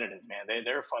staying competitive, man.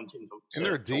 They're a fun team to and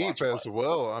they're deep as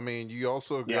well. I mean, you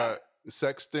also got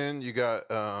Sexton, you got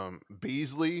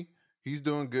Beasley. He's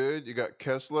doing good. You got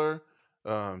Kessler.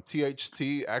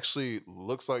 THT actually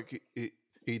looks like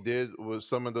he did with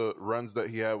some of the runs that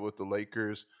he had with the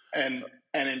Lakers. And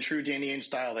in true Danny Ainge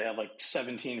style, they have like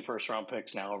 17 first-round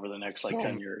picks now over the next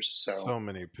 10 years. So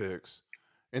many picks.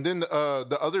 And then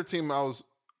the other team,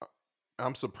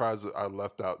 I'm surprised that I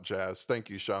left out Jazz. Thank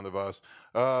you, Sean DeVos.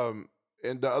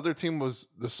 And the other team was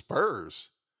the Spurs.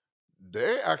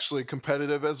 They're actually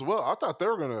competitive as well. I thought they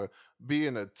were going to be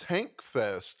in a tank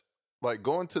fest, like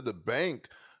going to the bank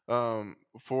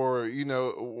for,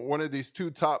 one of these two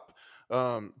top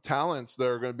talents that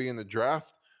are going to be in the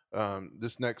draft,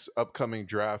 this next upcoming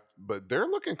draft. But they're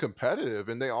looking competitive.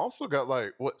 And they also got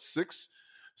six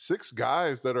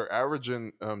guys that are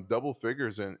averaging double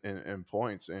figures in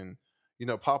points. And,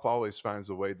 Pop always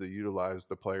finds a way to utilize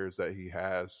the players that he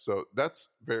has. So that's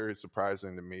very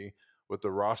surprising to me. With the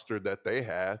roster that they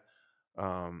had,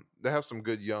 they have some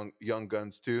good young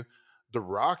guns too. The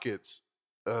Rockets,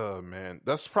 man,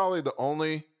 that's probably the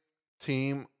only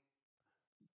team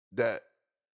that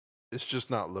it's just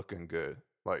not looking good.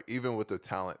 Like even with the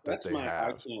talent that they have,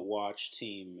 I can't watch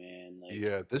team, man.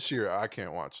 Yeah, this year I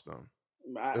can't watch them.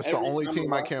 It's the only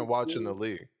team I can't watch in the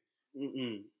league.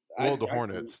 Well, the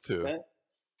Hornets too.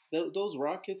 Those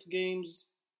Rockets games,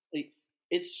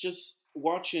 it's just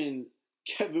watching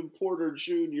Kevin Porter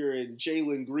Jr. and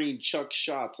Jalen Green chuck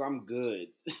shots. I'm good.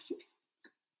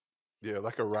 Yeah,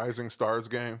 like a Rising Stars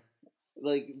game.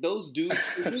 Like those dudes.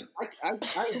 I'm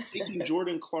taking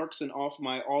Jordan Clarkson off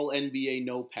my All NBA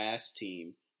No Pass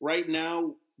team. Right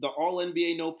now, the All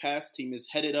NBA No Pass team is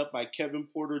headed up by Kevin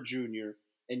Porter Jr.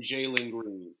 and Jalen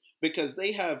Green because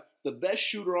they have the best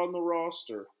shooter on the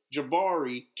roster.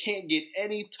 Jabari can't get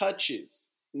any touches.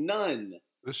 None.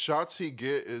 The shots he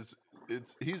get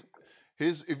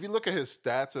if you look at his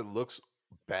stats, it looks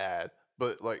bad.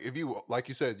 But like you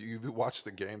said, you've watched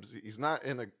the games. He's not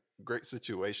in a great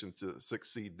situation to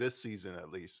succeed this season,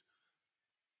 at least.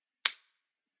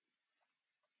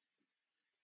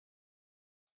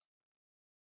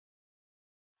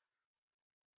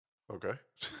 Okay.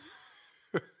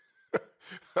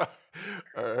 All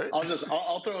right.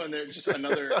 I'll throw in there just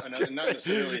another not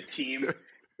necessarily a team.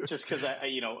 Just because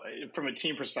from a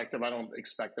team perspective, I don't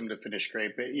expect them to finish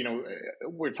great. But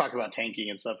we're talking about tanking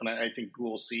and stuff, and I think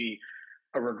we'll see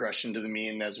a regression to the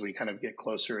mean as we kind of get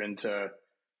closer into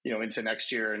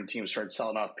next year and teams start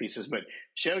selling off pieces. But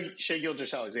Shai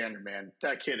Gilgeous-Alexander, man,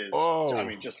 that kid is,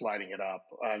 just lighting it up.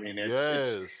 I mean,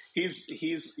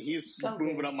 he's so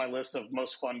moving up my list of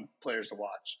most fun players to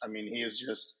watch. I mean,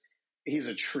 he's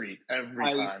a treat every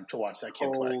time to watch that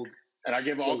kid play. And I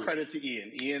give all credit to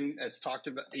Ian. Ian has talked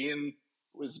about. Ian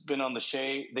has been on the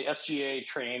SGA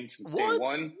train since day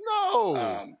one.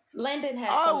 No, Landon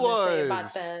has something to say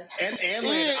about that. And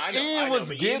Ian was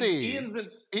giddy.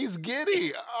 He's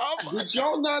giddy. Did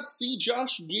y'all not see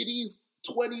Josh Giddey's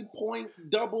 20-point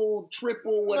double,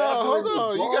 triple, whatever? No, hold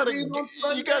on.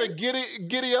 You gotta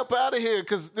giddy up out of here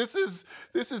because this is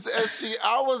SG.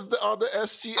 I was on the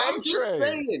SGA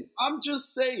train. I'm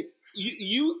just saying.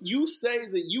 You say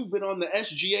that you've been on the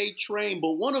SGA train,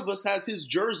 but one of us has his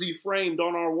jersey framed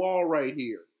on our wall right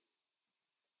here.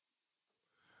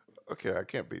 Okay, I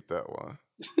can't beat that one.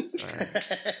 All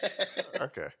right.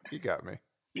 Okay, you got me.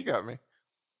 You got me.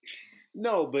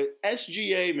 No, but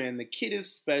SGA, man, the kid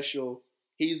is special.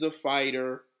 He's a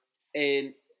fighter,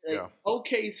 and like, Yeah.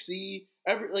 OKC,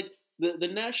 the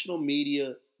national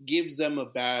media gives them a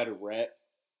bad rep.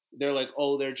 They're like,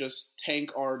 oh, they're just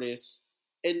tank artists,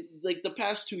 and like the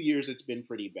past 2 years, it's been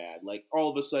pretty bad. Like all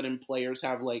of a sudden, players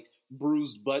have like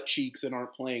bruised butt cheeks and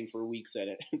aren't playing for weeks at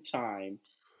a time.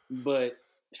 But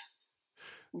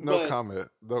No comment.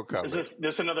 No comment. Is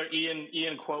this another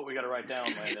Ian quote we got to write down,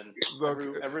 Landon?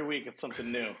 Every week it's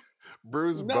something new.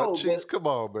 Bruised butt cheeks? Come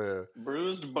on, man.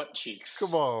 Bruised butt cheeks.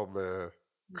 Come on, man.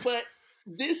 But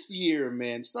this year,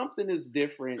 man, something is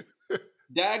different.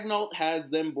 Dagnall has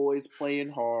them boys playing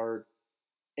hard.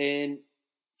 And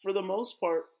for the most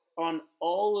part, on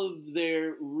all of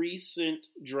their recent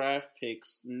draft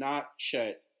picks, not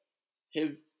Chet,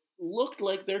 have looked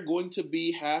like they're going to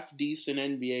be half decent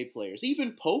NBA players.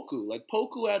 Even Poku. Like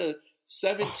Poku had a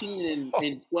 17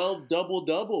 and 12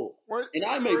 double-double. And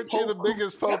I'm Weren't you the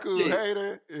biggest Poku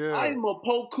hater? Yeah. I'm a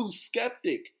Poku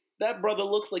skeptic. That brother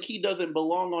looks like he doesn't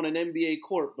belong on an NBA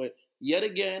court. But yet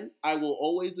again, I will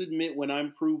always admit when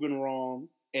I'm proven wrong.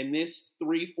 And this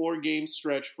 3-4 game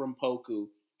stretch from Poku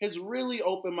has really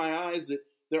opened my eyes that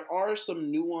there are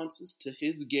some nuances to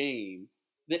his game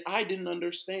that I didn't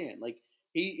understand. Like,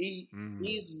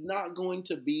 he's not going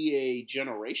to be a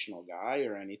generational guy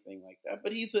or anything like that,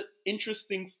 but he's an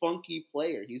interesting, funky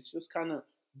player. He's just kind of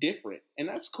different, and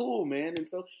that's cool, man. And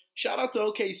so, shout out to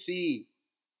OKC,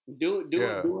 doing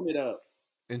it up.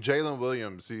 And Jalen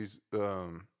Williams, he's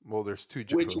there's two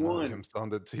Jalen Williams on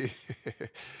the team.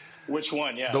 Which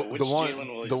one? Yeah, the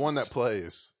one that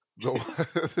plays, the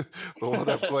one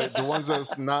that plays, the ones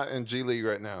that's not in G League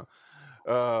right now.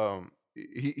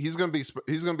 He's gonna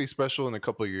be special in a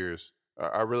couple of years.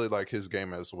 I really like his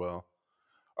game as well.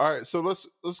 All right, so let's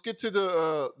get to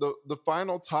the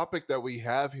final topic that we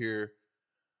have here.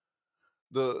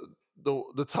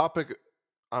 The topic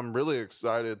I'm really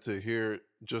excited to hear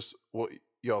just what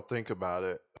y'all think about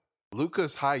it.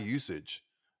 Luka's high usage.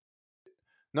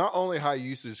 Not only high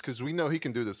usage, because we know he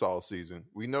can do this all season.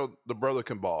 We know the brother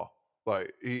can ball.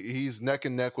 Like he's neck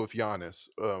and neck with Giannis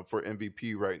for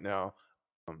MVP right now.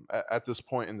 At this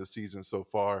point in the season so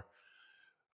far.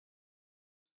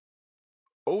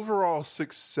 Overall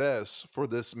success for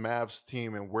this Mavs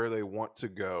team and where they want to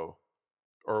go,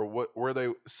 or where they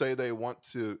say they want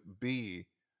to be,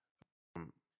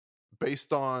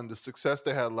 based on the success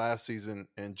they had last season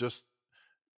and just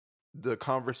the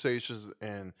conversations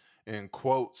and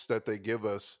quotes that they give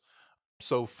us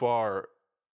so far,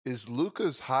 is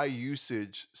Luka's high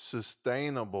usage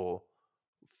sustainable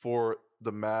for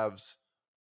the Mavs'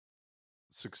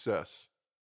 success?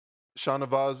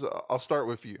 Shahnavaz, I'll start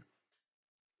with you.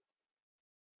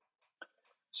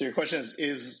 So your question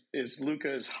is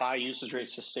Luka's high usage rate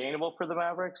sustainable for the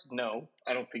Mavericks? No,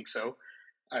 I don't think so.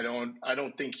 I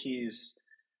don't think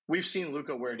we've seen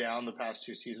Luka wear down the past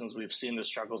 2 seasons. We've seen the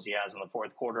struggles he has in the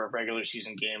fourth quarter of regular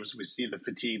season games. We see the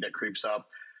fatigue that creeps up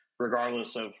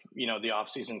regardless of, the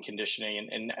off-season conditioning.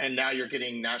 And now you're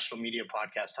getting national media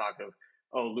podcast talk of,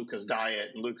 Luka's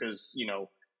diet and Luka's,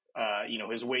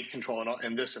 his weight control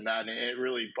and this and that. And it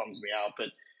really bums me out. But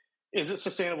is it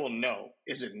sustainable? No.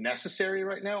 Is it necessary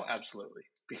right now? Absolutely.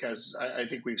 Because I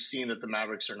think we've seen that the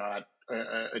Mavericks are not,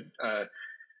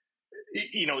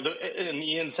 and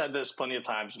Ian said this plenty of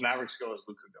times, Mavericks go as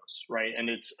Luka goes, right? And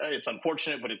it's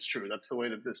unfortunate, but it's true. That's the way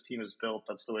that this team is built.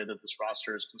 That's the way that this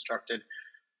roster is constructed.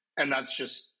 And that's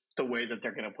just the way that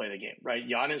they're going to play the game, right?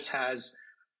 Giannis has,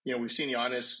 we've seen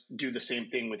Giannis do the same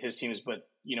thing with his teams, but,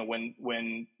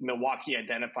 when Milwaukee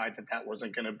identified that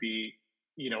wasn't going to be,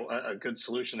 a good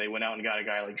solution, they went out and got a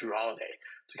guy like Jrue Holiday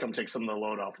to come take some of the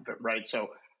load off of it, right? So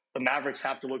the Mavericks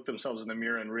have to look themselves in the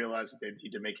mirror and realize that they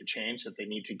need to make a change, that they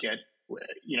need to get,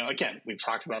 again, we've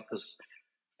talked about this,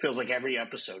 feels like every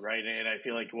episode, right? And I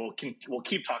feel like we'll keep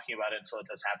talking about it until it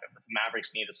does happen. But the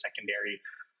Mavericks need a secondary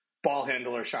ball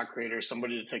handler, shot creator,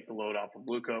 somebody to take the load off of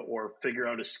Luka, or figure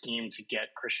out a scheme to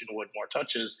get Christian Wood more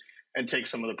touches and take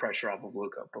some of the pressure off of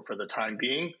Luka. But for the time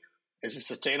being, is it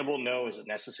sustainable? No. Is it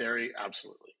necessary?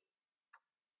 Absolutely.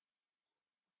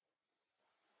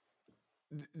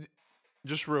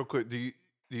 Just real quick, do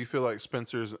you feel like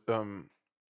Spencer's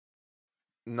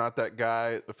not that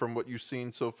guy from what you've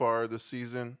seen so far this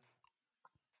season?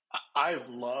 I've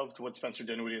loved what Spencer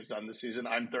Dinwiddie has done this season.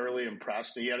 I'm thoroughly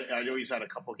impressed. I know he's had a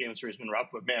couple games where he's been rough,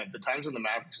 but man, the times when the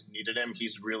Mavericks needed him,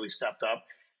 he's really stepped up.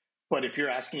 But if you're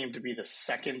asking him to be the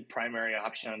second primary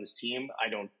option on this team, I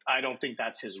don't think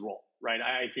that's his role, right?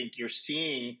 I think you're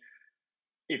seeing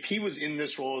if he was in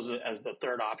this role as the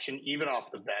third option, even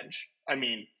off the bench, I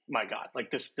mean, my God,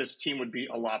 like this team would be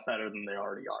a lot better than they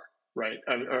already are, right?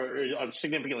 Or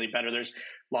significantly better. There's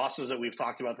losses that we've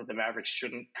talked about that the Mavericks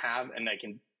shouldn't have, and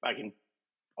I can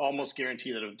almost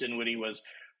guarantee that if Dinwiddie was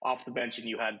off the bench and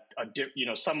you had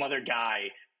some other guy,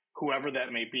 whoever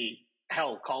that may be,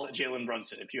 hell, call it Jalen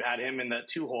Brunson. If you had him in that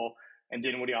 2-hole and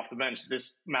Dinwiddie off the bench,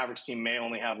 this Mavericks team may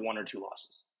only have 1 or 2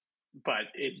 losses. But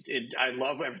I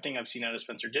love everything I've seen out of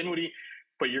Spencer Dinwiddie,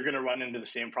 but you're going to run into the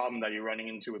same problem that you're running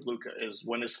into with Luka, is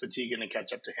when is fatigue going to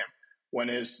catch up to him? When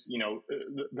is,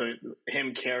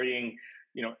 him carrying,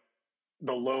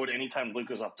 the load anytime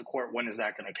Luka's off the court, when is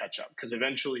that going to catch up? Because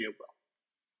eventually it will.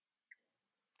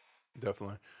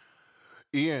 Definitely.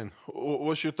 Ian,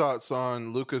 what's your thoughts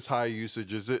on Luka's high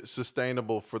usage? Is it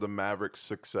sustainable for the Mavericks'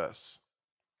 success?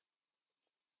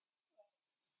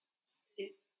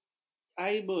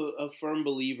 I'm a firm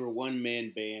believer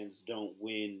one-man bands don't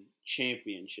win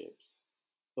championships.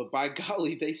 But by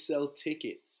golly, they sell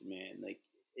tickets, man.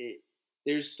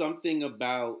 There's something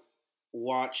about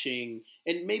watching,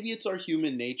 and maybe it's our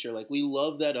human nature. Like, we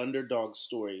love that underdog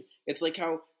story. It's like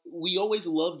how we always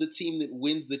love the team that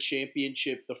wins the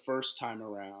championship the first time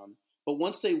around. But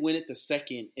once they win it the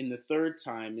second and the third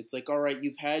time, it's like, all right,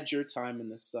 you've had your time in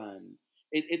the sun.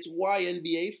 It's why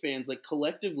NBA fans, like,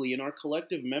 collectively, in our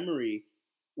collective memory,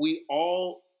 we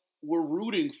all were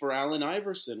rooting for Allen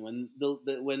Iverson when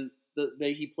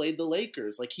he played the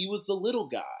Lakers. Like, he was the little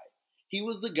guy. He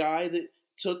was the guy that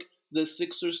took the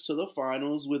Sixers to the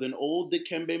finals with an old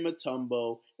Dikembe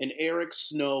Mutombo and Eric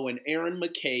Snow and Aaron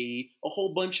McKay, a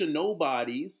whole bunch of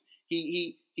nobodies.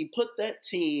 He put that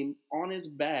team on his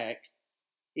back.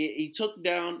 He took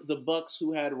down the Bucks,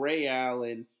 who had Ray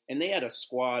Allen, and they had a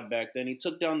squad back then. He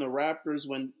took down the Raptors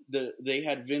when they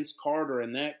had Vince Carter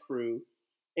and that crew.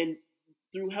 And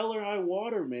through hell or high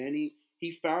water, man,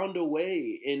 he found a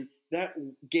way. And that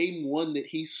game 1 that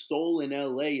he stole in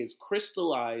LA is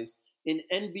crystallized in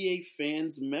NBA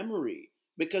fans' memory,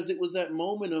 because it was that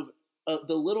moment of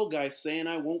the little guy saying,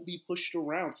 I won't be pushed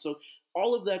around. So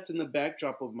all of that's in the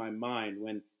backdrop of my mind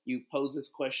when you pose this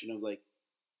question of, like,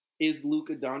 is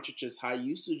Luka Doncic's high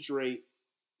usage rate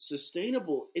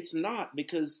sustainable? It's not,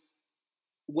 because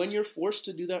when you're forced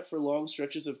to do that for long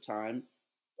stretches of time,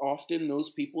 often those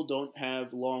people don't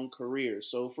have long careers.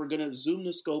 So if we're going to zoom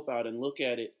the scope out and look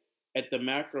at it at the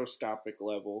macroscopic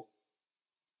level,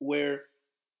 where,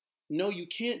 no, you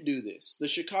can't do this. The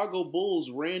Chicago Bulls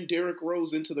ran Derrick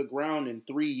Rose into the ground in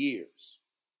 3 years,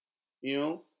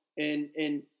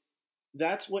 and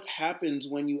that's what happens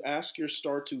when you ask your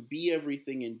star to be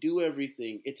everything and do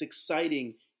everything. It's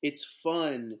exciting. It's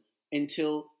fun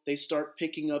until they start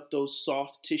picking up those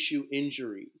soft tissue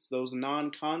injuries, those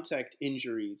non-contact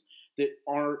injuries that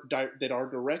are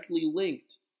directly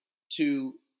linked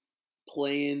to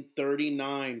playing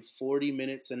 39, 40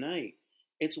 minutes a night.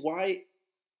 It's why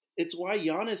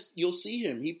Giannis, you'll see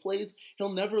him.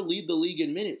 He'll never lead the league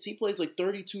in minutes. He plays like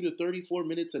 32 to 34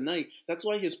 minutes a night. That's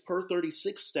why his per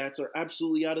 36 stats are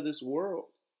absolutely out of this world.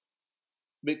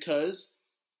 Because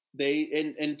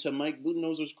and to Mike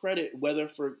Budenholzer's credit, whether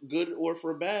for good or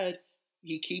for bad,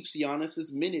 he keeps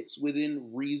Giannis's minutes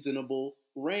within reasonable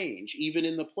range, even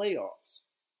in the playoffs.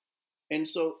 And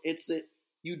so it's that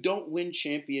you don't win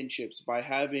championships by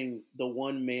having the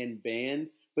one-man band,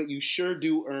 but you sure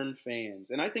do earn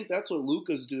fans. And I think that's what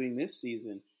Luka's doing this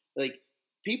season. Like,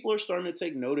 people are starting to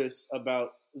take notice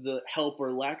about the help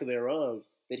or lack thereof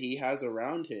that he has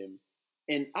around him.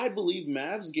 And I believe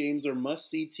Mavs games are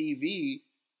must-see TV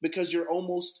because you're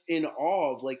almost in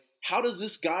awe of, like, how does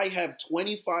this guy have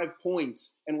 25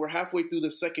 points and we're halfway through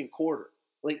the second quarter?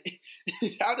 Like,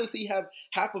 how does he have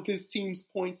half of his team's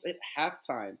points at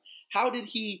halftime? How did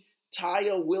he tie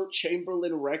a Wilt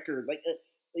Chamberlain record? Like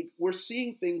we're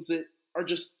seeing things that are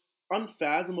just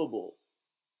unfathomable.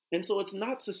 And so it's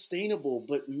not sustainable,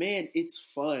 but man, it's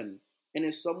fun. And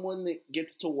as someone that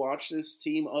gets to watch this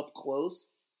team up close,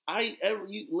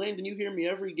 Landon, you hear me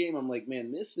every game. I'm like,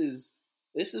 man, this is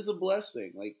a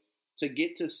blessing. Like, to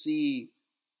get to see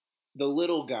the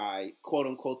little guy, quote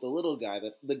unquote, the little guy,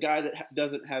 the guy that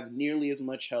doesn't have nearly as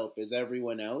much help as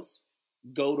everyone else,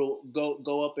 go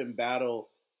up and battle,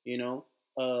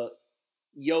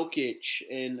 Jokic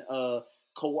and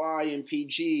Kawhi and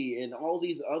PG and all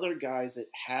these other guys that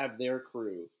have their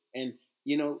crew. And,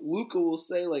 Luka will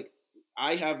say, like,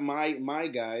 I have my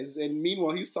guys. And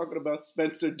meanwhile, he's talking about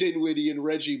Spencer Dinwiddie and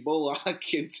Reggie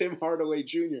Bullock and Tim Hardaway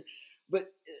Jr.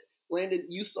 But, Landon,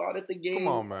 you saw it at the game. Come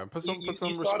on, man. Put some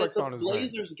respect on his name.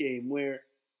 Blazers game where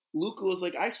Luka was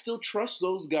like, I still trust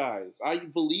those guys. I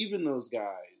believe in those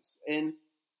guys. And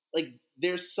like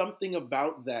there's something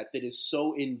about that that is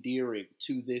so endearing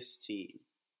to this team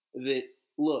that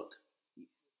look,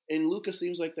 and Luka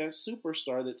seems like that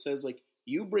superstar that says like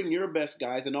you bring your best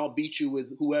guys and I'll beat you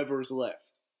with whoever's left.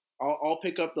 I'll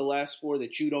pick up the last four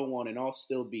that you don't want and I'll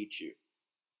still beat you.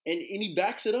 And he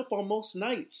backs it up on most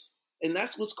nights. And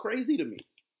that's what's crazy to me.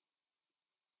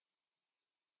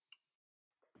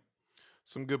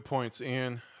 Some good points,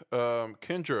 Ian.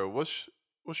 Kendra,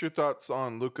 what's your thoughts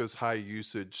on Luka's high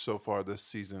usage so far this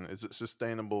season? Is it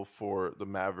sustainable for the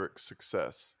Mavericks'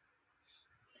 success?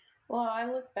 Well,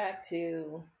 I look back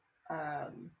to,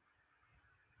 um,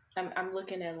 I'm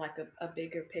looking at like a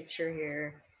bigger picture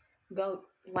here. Go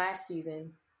last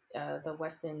season, the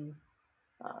Western,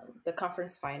 the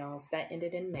conference finals that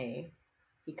ended in May.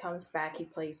 He comes back, he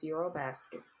plays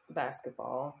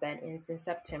basketball that ends in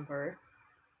September.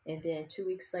 And then 2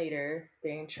 weeks later,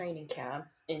 they're in training camp.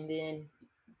 And then,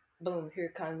 boom, here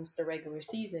comes the regular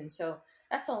season. So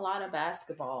that's a lot of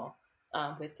basketball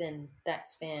within that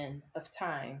span of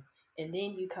time. And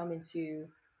then you come into,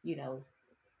 you know,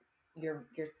 your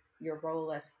your your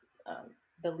role as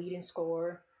the leading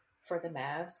scorer for the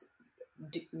Mavs,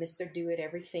 Mr. Do It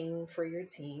Everything for your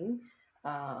team.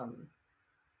 Um,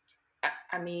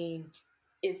 I mean,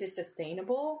 is it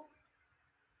sustainable?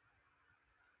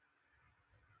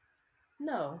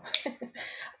 No.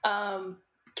 um,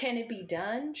 can it be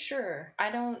done? Sure.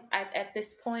 At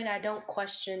this point, I don't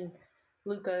question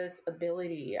Luka's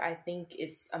ability. I think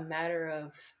it's a matter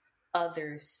of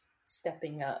others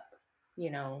stepping up,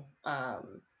 you know.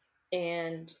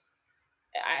 And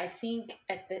I think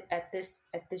at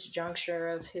this juncture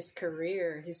of his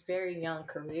career, his very young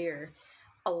career,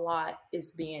 a lot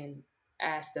is being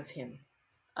asked of him.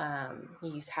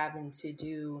 He's having to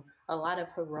do a lot of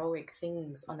heroic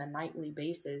things on a nightly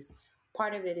basis.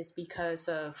 Part of it is because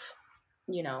of,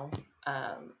 you know,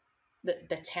 um,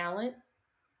 the talent,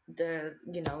 the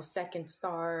second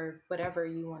star, whatever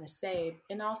you want to say,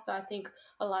 and also I think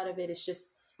a lot of it is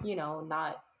just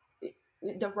not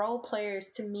the role players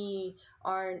to me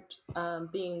aren't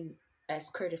being as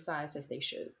criticized as they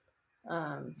should.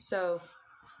 So,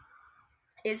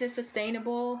 is it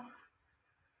sustainable?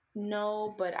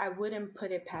 No, but I wouldn't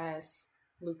put it past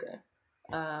Luka.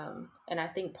 And I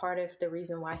think part of the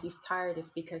reason why he's tired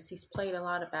is because he's played a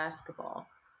lot of basketball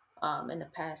in the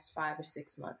past 5 or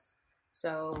 6 months.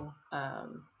 So, I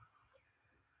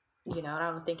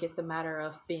don't think it's a matter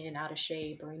of being out of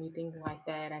shape or anything like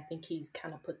that. I think he's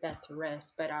kind of put that to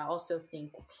rest. But I also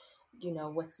think,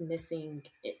 what's missing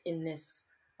in this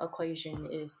equation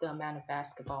is the amount of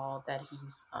basketball that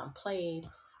he's played,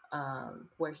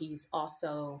 where he's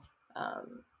also,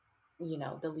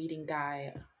 the leading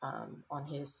guy on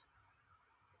his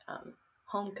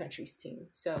home country's team.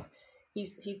 So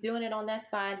he's doing it on that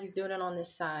side. He's doing it on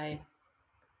this side.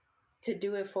 To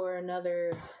do it for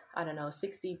another, I don't know,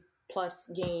 60 plus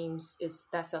games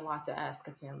that's a lot to ask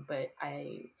of him. But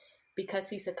because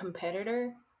he's a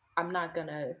competitor, I'm not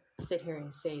gonna sit here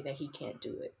and say that he can't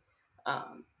do it.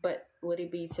 But would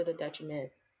it be to the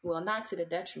detriment? Well, not to the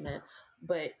detriment,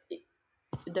 but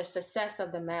the success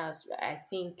of the Mavs, I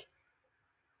think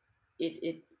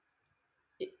it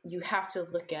you have to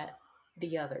look at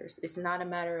the others. It's not a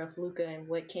matter of Luka and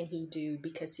what can he do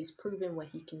because he's proven what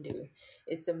he can do.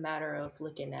 It's a matter of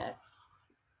looking at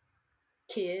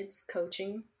kids,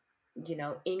 coaching,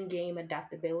 in-game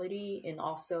adaptability, and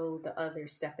also the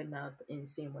others stepping up and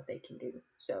seeing what they can do.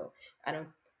 So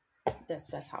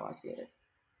that's how I see it.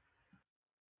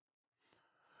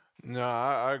 No,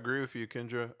 I agree with you,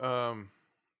 Kendra.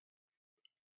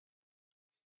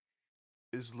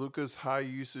 Is Luka's high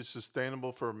usage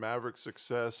sustainable for Maverick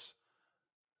success?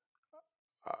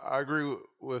 I agree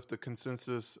with the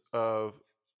consensus of.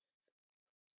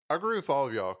 I agree with all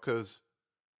of y'all because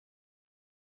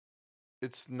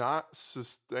it's not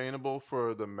sustainable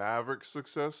for the Maverick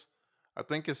success. I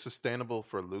think it's sustainable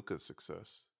for Luka's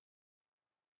success.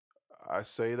 I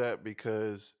say that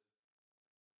because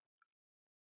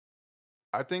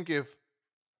I think if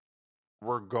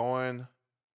we're going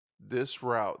this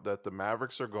route that the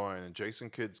Mavericks are going and Jason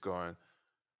Kidd's going,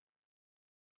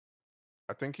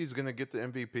 I think he's going to get the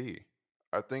MVP.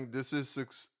 I think this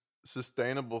is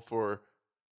sustainable for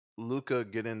Luka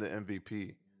getting the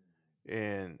MVP.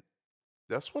 And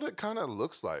that's what it kind of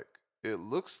looks like. It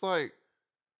looks like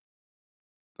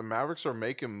the Mavericks are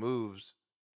making moves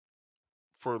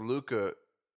for Luka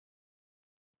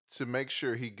to make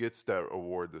sure he gets that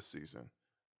award this season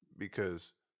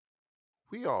because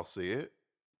we all see it.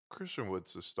 Christian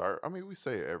Wood's the start. I mean, we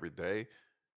say it every day.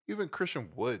 Even Christian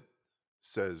Wood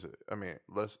says it. I mean,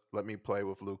 let me play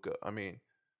with Luka. I mean,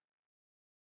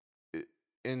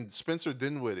 and Spencer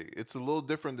Dinwiddie, it's a little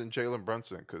different than Jalen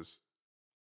Brunson because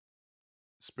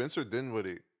Spencer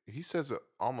Dinwiddie, he says it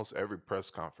almost every press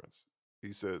conference.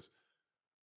 He says,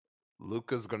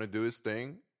 Luka's going to do his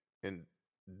thing, and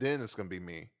then it's going to be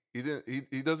me.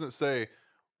 He doesn't say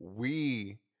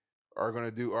we are going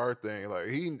to do our thing. Like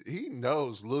he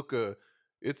knows Luka.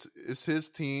 It's his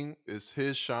team. It's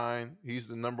his shine. He's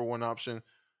the number one option.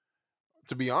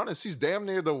 To be honest, he's damn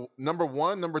near the number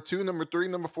one, number two, number three,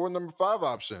 number four, number five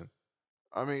option.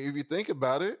 I mean, if you think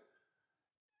about it,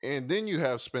 and then you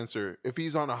have Spencer. If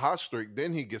he's on a hot streak,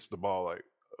 then he gets the ball like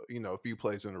a few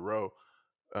plays in a row.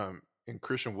 And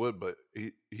Christian Wood, but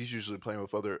he's usually playing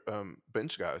with other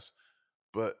bench guys.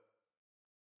 But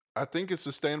I think it's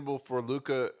sustainable for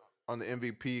Luka on the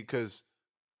MVP because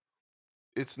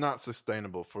it's not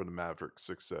sustainable for the Mavericks'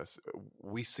 success.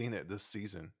 We've seen it this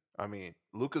season. I mean,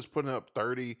 Luka's putting up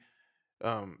 30,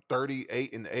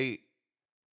 38 and 8,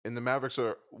 and the Mavericks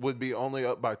would be only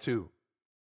up by 2.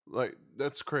 Like,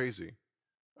 that's crazy.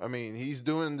 I mean, he's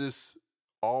doing this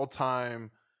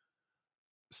all-time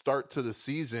start to the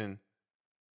season,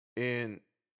 and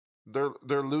they're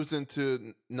losing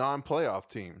to non-playoff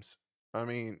teams. I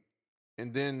mean,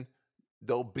 and then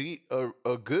they'll beat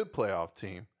a good playoff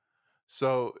team.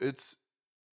 So it's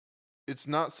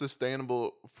not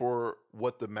sustainable for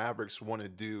what the Mavericks want to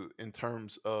do in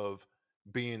terms of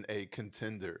being a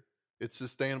contender. It's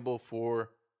sustainable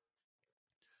for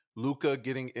Luka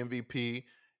getting MVP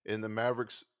and the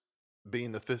Mavericks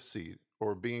being the 5th seed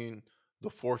or being the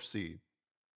 4th seed.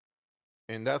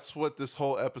 And that's what this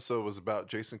whole episode was about.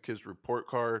 Jason Kidd's report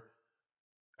card,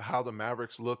 how the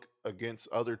Mavericks look against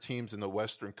other teams in the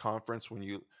Western Conference when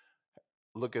you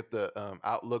look at the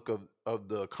outlook of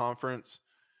the conference,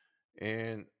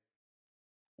 and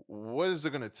what is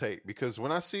it going to take? Because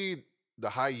when I see the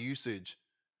high usage,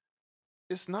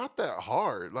 it's not that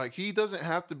hard. Like, he doesn't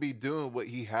have to be doing what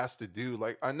he has to do.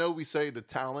 Like, I know we say the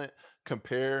talent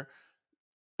comparative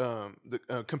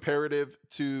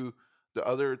to the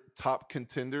other top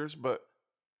contenders, but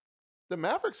the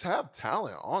Mavericks have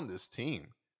talent on this team.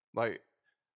 Like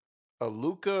a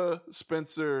Luka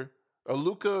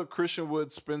Christian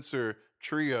Wood Spencer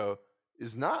trio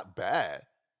is not bad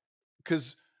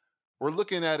because we're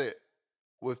looking at it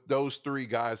with those 3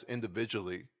 guys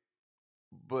individually.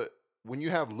 But when you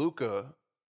have Luka,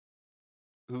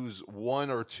 who's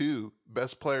 1 or 2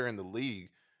 best player in the league,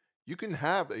 you can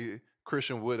have a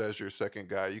Christian Wood as your second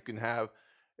guy. You can have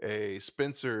a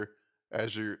Spencer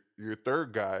as your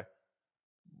third guy.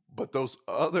 But those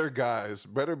other guys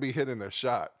better be hitting their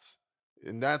shots.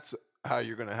 And that's how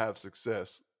you're going to have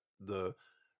success. The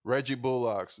Reggie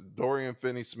Bullocks, Dorian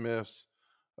Finney-Smiths,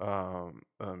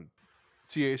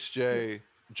 THJ,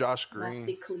 Josh Green,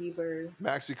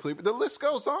 Maxi Kleber. The list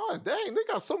goes on. Dang, they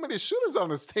got so many shooters on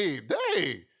this team.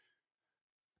 Dang.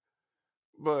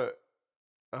 But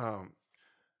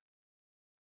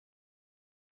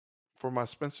for my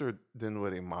Spencer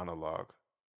Dinwiddie monologue,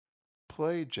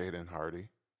 play Jaden Hardy.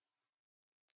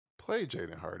 Play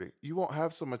Jaden Hardy. You won't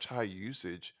have so much high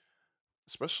usage,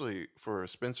 especially for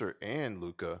Spencer and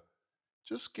Luka.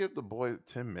 Just give the boy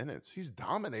 10 minutes. He's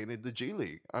dominated the G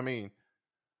League. I mean,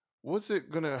 what's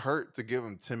it going to hurt to give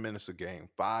him 10 minutes a game,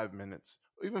 5 minutes,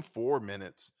 even 4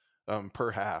 minutes per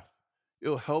half?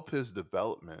 It'll help his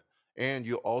development. And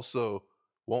you also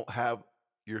won't have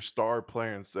your star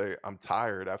player and say, I'm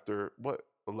tired after,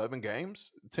 11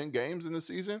 games, 10 games in the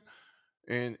season?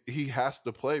 And he has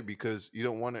to play because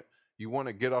you want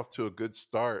to get off to a good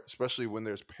start, especially when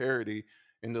there's parity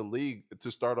in the league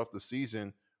to start off the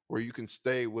season where you can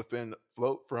stay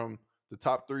float from the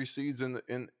top 3 seeds in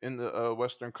the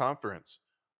Western Conference.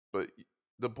 But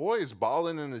the boy is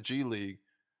balling in the G League,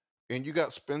 and you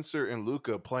got Spencer and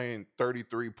Luka playing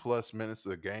 33 plus minutes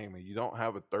a game, and you don't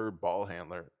have a third ball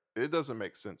handler. It doesn't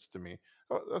make sense to me.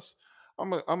 I'm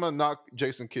gonna knock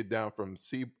Jason Kidd down from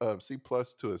C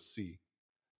plus to a C.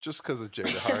 Just because of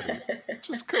Jaden Hardy.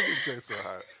 Just because of Jason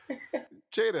Hardy.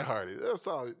 Jaden Hardy. That's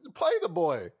all. Play the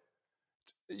boy.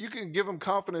 You can give him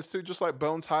confidence too, just like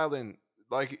Bones Highland,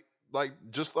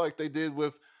 just like they did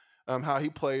with how he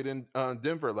played in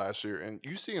Denver last year. And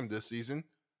you see him this season.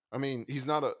 I mean, he's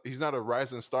not a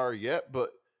rising star yet,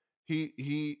 but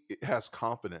he has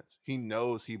confidence. He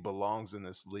knows he belongs in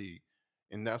this league,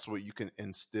 and that's what you can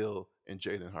instill in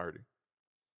Jaden Hardy.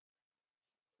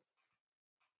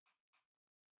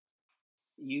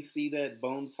 You see that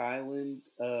Bones Highland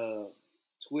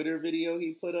Twitter video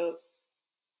he put up?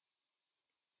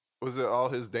 Was it all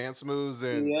his dance moves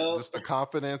and Yep. just the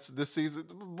confidence this season?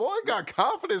 Boy got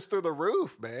confidence through the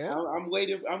roof, man. I'm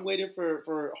waiting. I'm waiting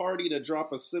for Hardy to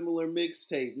drop a similar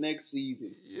mixtape next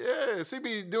season. Yes, he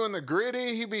be doing the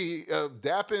gritty. He be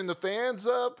dapping the fans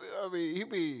up. I mean, he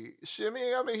be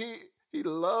shimmying. I mean, he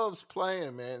loves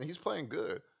playing, man. He's playing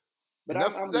good. But And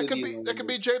I'm that with could you.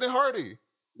 be Jaden Hardy.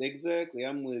 Exactly.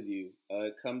 I'm with you.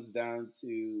 It comes down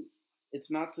to it's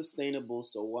not sustainable,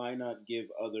 so why not give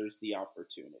others the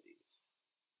opportunities?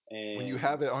 And When you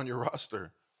have it on your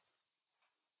roster.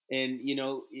 and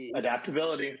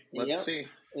Adaptability. Let's see.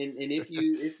 And if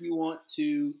you want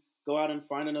to go out and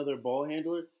find another ball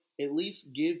handler, at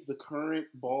least give the current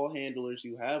ball handlers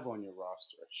you have on your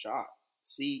roster a shot.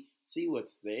 See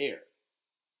what's there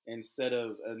instead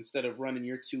of running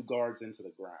your two guards into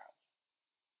the ground.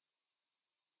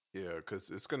 Yeah, because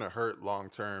it's gonna hurt long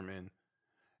term,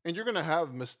 and you're gonna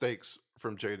have mistakes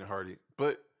from Jaden Hardy,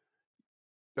 but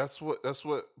that's what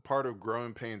part of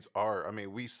growing pains are. I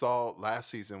mean, we saw last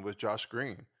season with Josh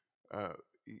Green.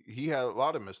 He had a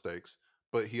lot of mistakes,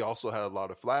 but he also had a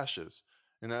lot of flashes,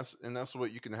 and that's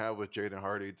what you can have with Jaden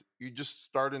Hardy. You just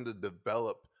starting to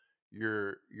develop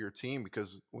your team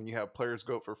because when you have players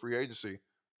go for free agency,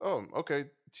 oh, okay,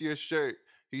 TSJ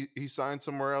he signed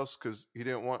somewhere else because he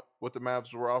didn't want what the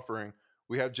Mavs were offering.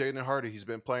 We have Jaden Hardy. He's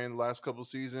been playing the last couple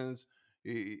seasons.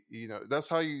 That's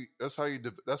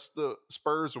the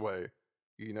Spurs way.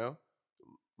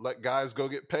 Let guys go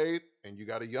get paid, and you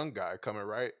got a young guy coming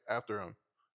right after him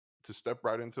to step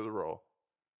right into the role.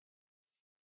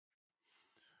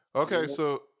 Okay,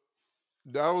 so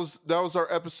that was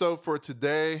our episode for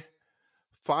today.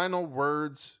 Final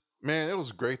words, man. It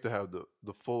was great to have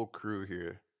the full crew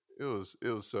here. It was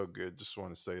so good. Just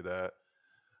want to say that.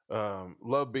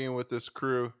 Love being with this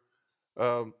crew.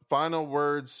 Final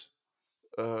words,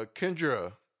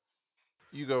 Kendra,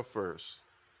 you go first.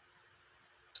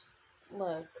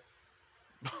 Look.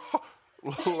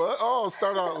 Oh,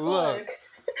 start out. Look.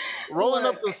 Rolling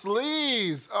up the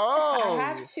sleeves. Oh, I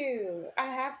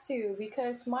have to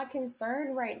because my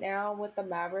concern right now with the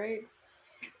Mavericks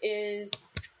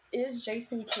is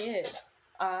Jason Kidd.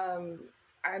 I'm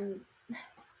I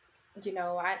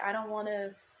don't want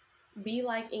to be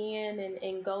like Ian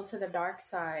and go to the dark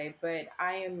side, but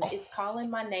it's calling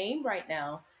my name right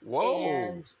now. Whoa.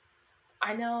 And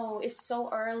I know it's so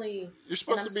early. You're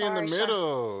supposed to be in the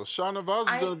middle. Shauna Vaz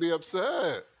is going to be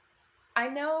upset. I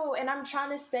know, and I'm trying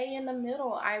to stay in the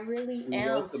middle. I really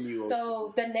am.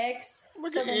 So the next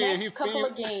couple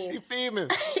of games. He's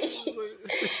theming.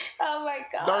 Oh my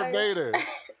gosh. Darth Vader.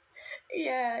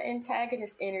 Yeah,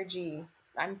 antagonist energy.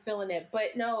 I'm feeling it.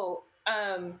 But no,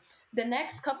 the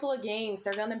next couple of games,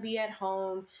 they're going to be at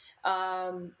home.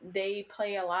 They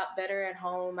play a lot better at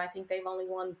home. I think they've only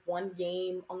won one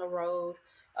game on the road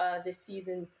this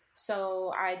season.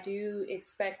 So I do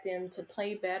expect them to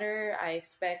play better. I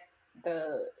expect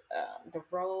the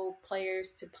role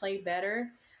players to play better.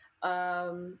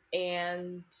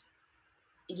 And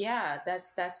yeah, that's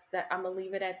that. I'm gonna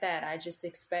leave it at that. I just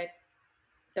expect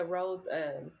the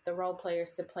role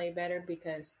players to play better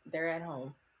because they're at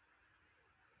home.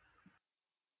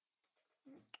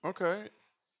 Okay,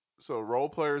 so role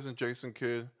players and Jason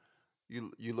Kidd,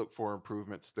 you look for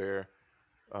improvements there.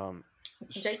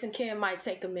 Jason Kidd might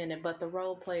take a minute, but the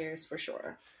role players for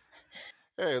sure.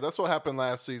 Hey, that's what happened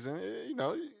last season.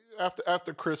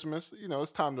 After Christmas,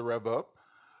 it's time to rev up.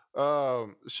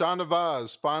 Shauna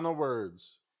Vaz, final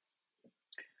words.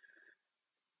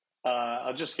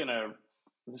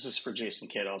 This is for Jason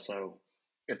Kidd also.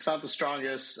 It's not the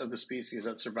strongest of the species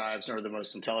that survives, nor the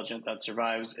most intelligent that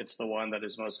survives. It's the one that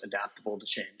is most adaptable to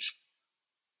change.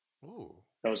 Ooh.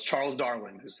 That was Charles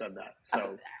Darwin who said that.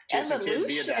 So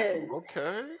evolution.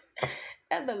 Okay.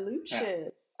 Evolution. Yeah.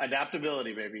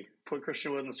 Adaptability, baby. Put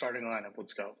Christian Wood in the starting lineup.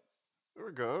 Let's go. There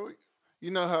we go.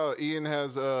 You know how Ian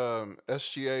has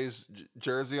SGA's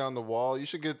jersey on the wall? You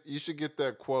should get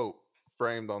that quote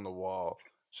framed on the wall.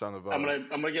 Shauna Vaz. I'm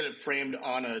gonna get it framed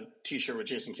on a T-shirt with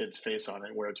Jason Kidd's face on it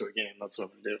and wear it to a game. That's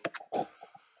what I'm gonna do.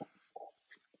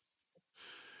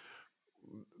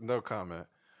 No comment.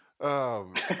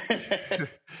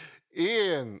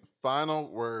 Ian, final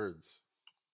words.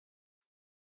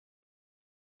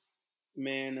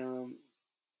 Man,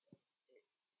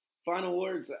 final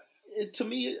words. To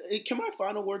me, can my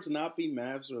final words not be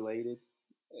Mavs related?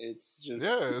 It's just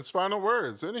it's final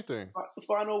words. Anything.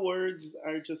 Final words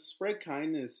are just spread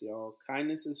kindness, y'all.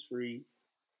 Kindness is free.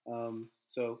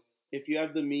 So if you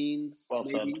have the means,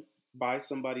 maybe buy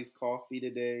somebody's coffee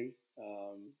today.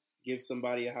 Give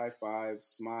somebody a high five.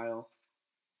 Smile.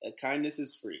 Kindness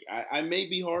is free. I may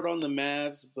be hard on the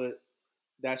Mavs, but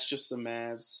that's just the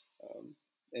Mavs.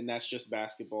 and that's just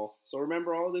basketball. So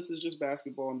remember, all of this is just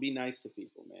basketball, and be nice to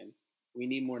people, man. We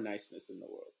need more niceness in the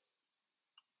world.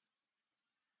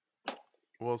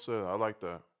 Well said. I like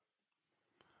that.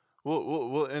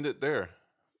 We'll end it there.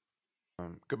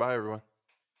 Goodbye, everyone.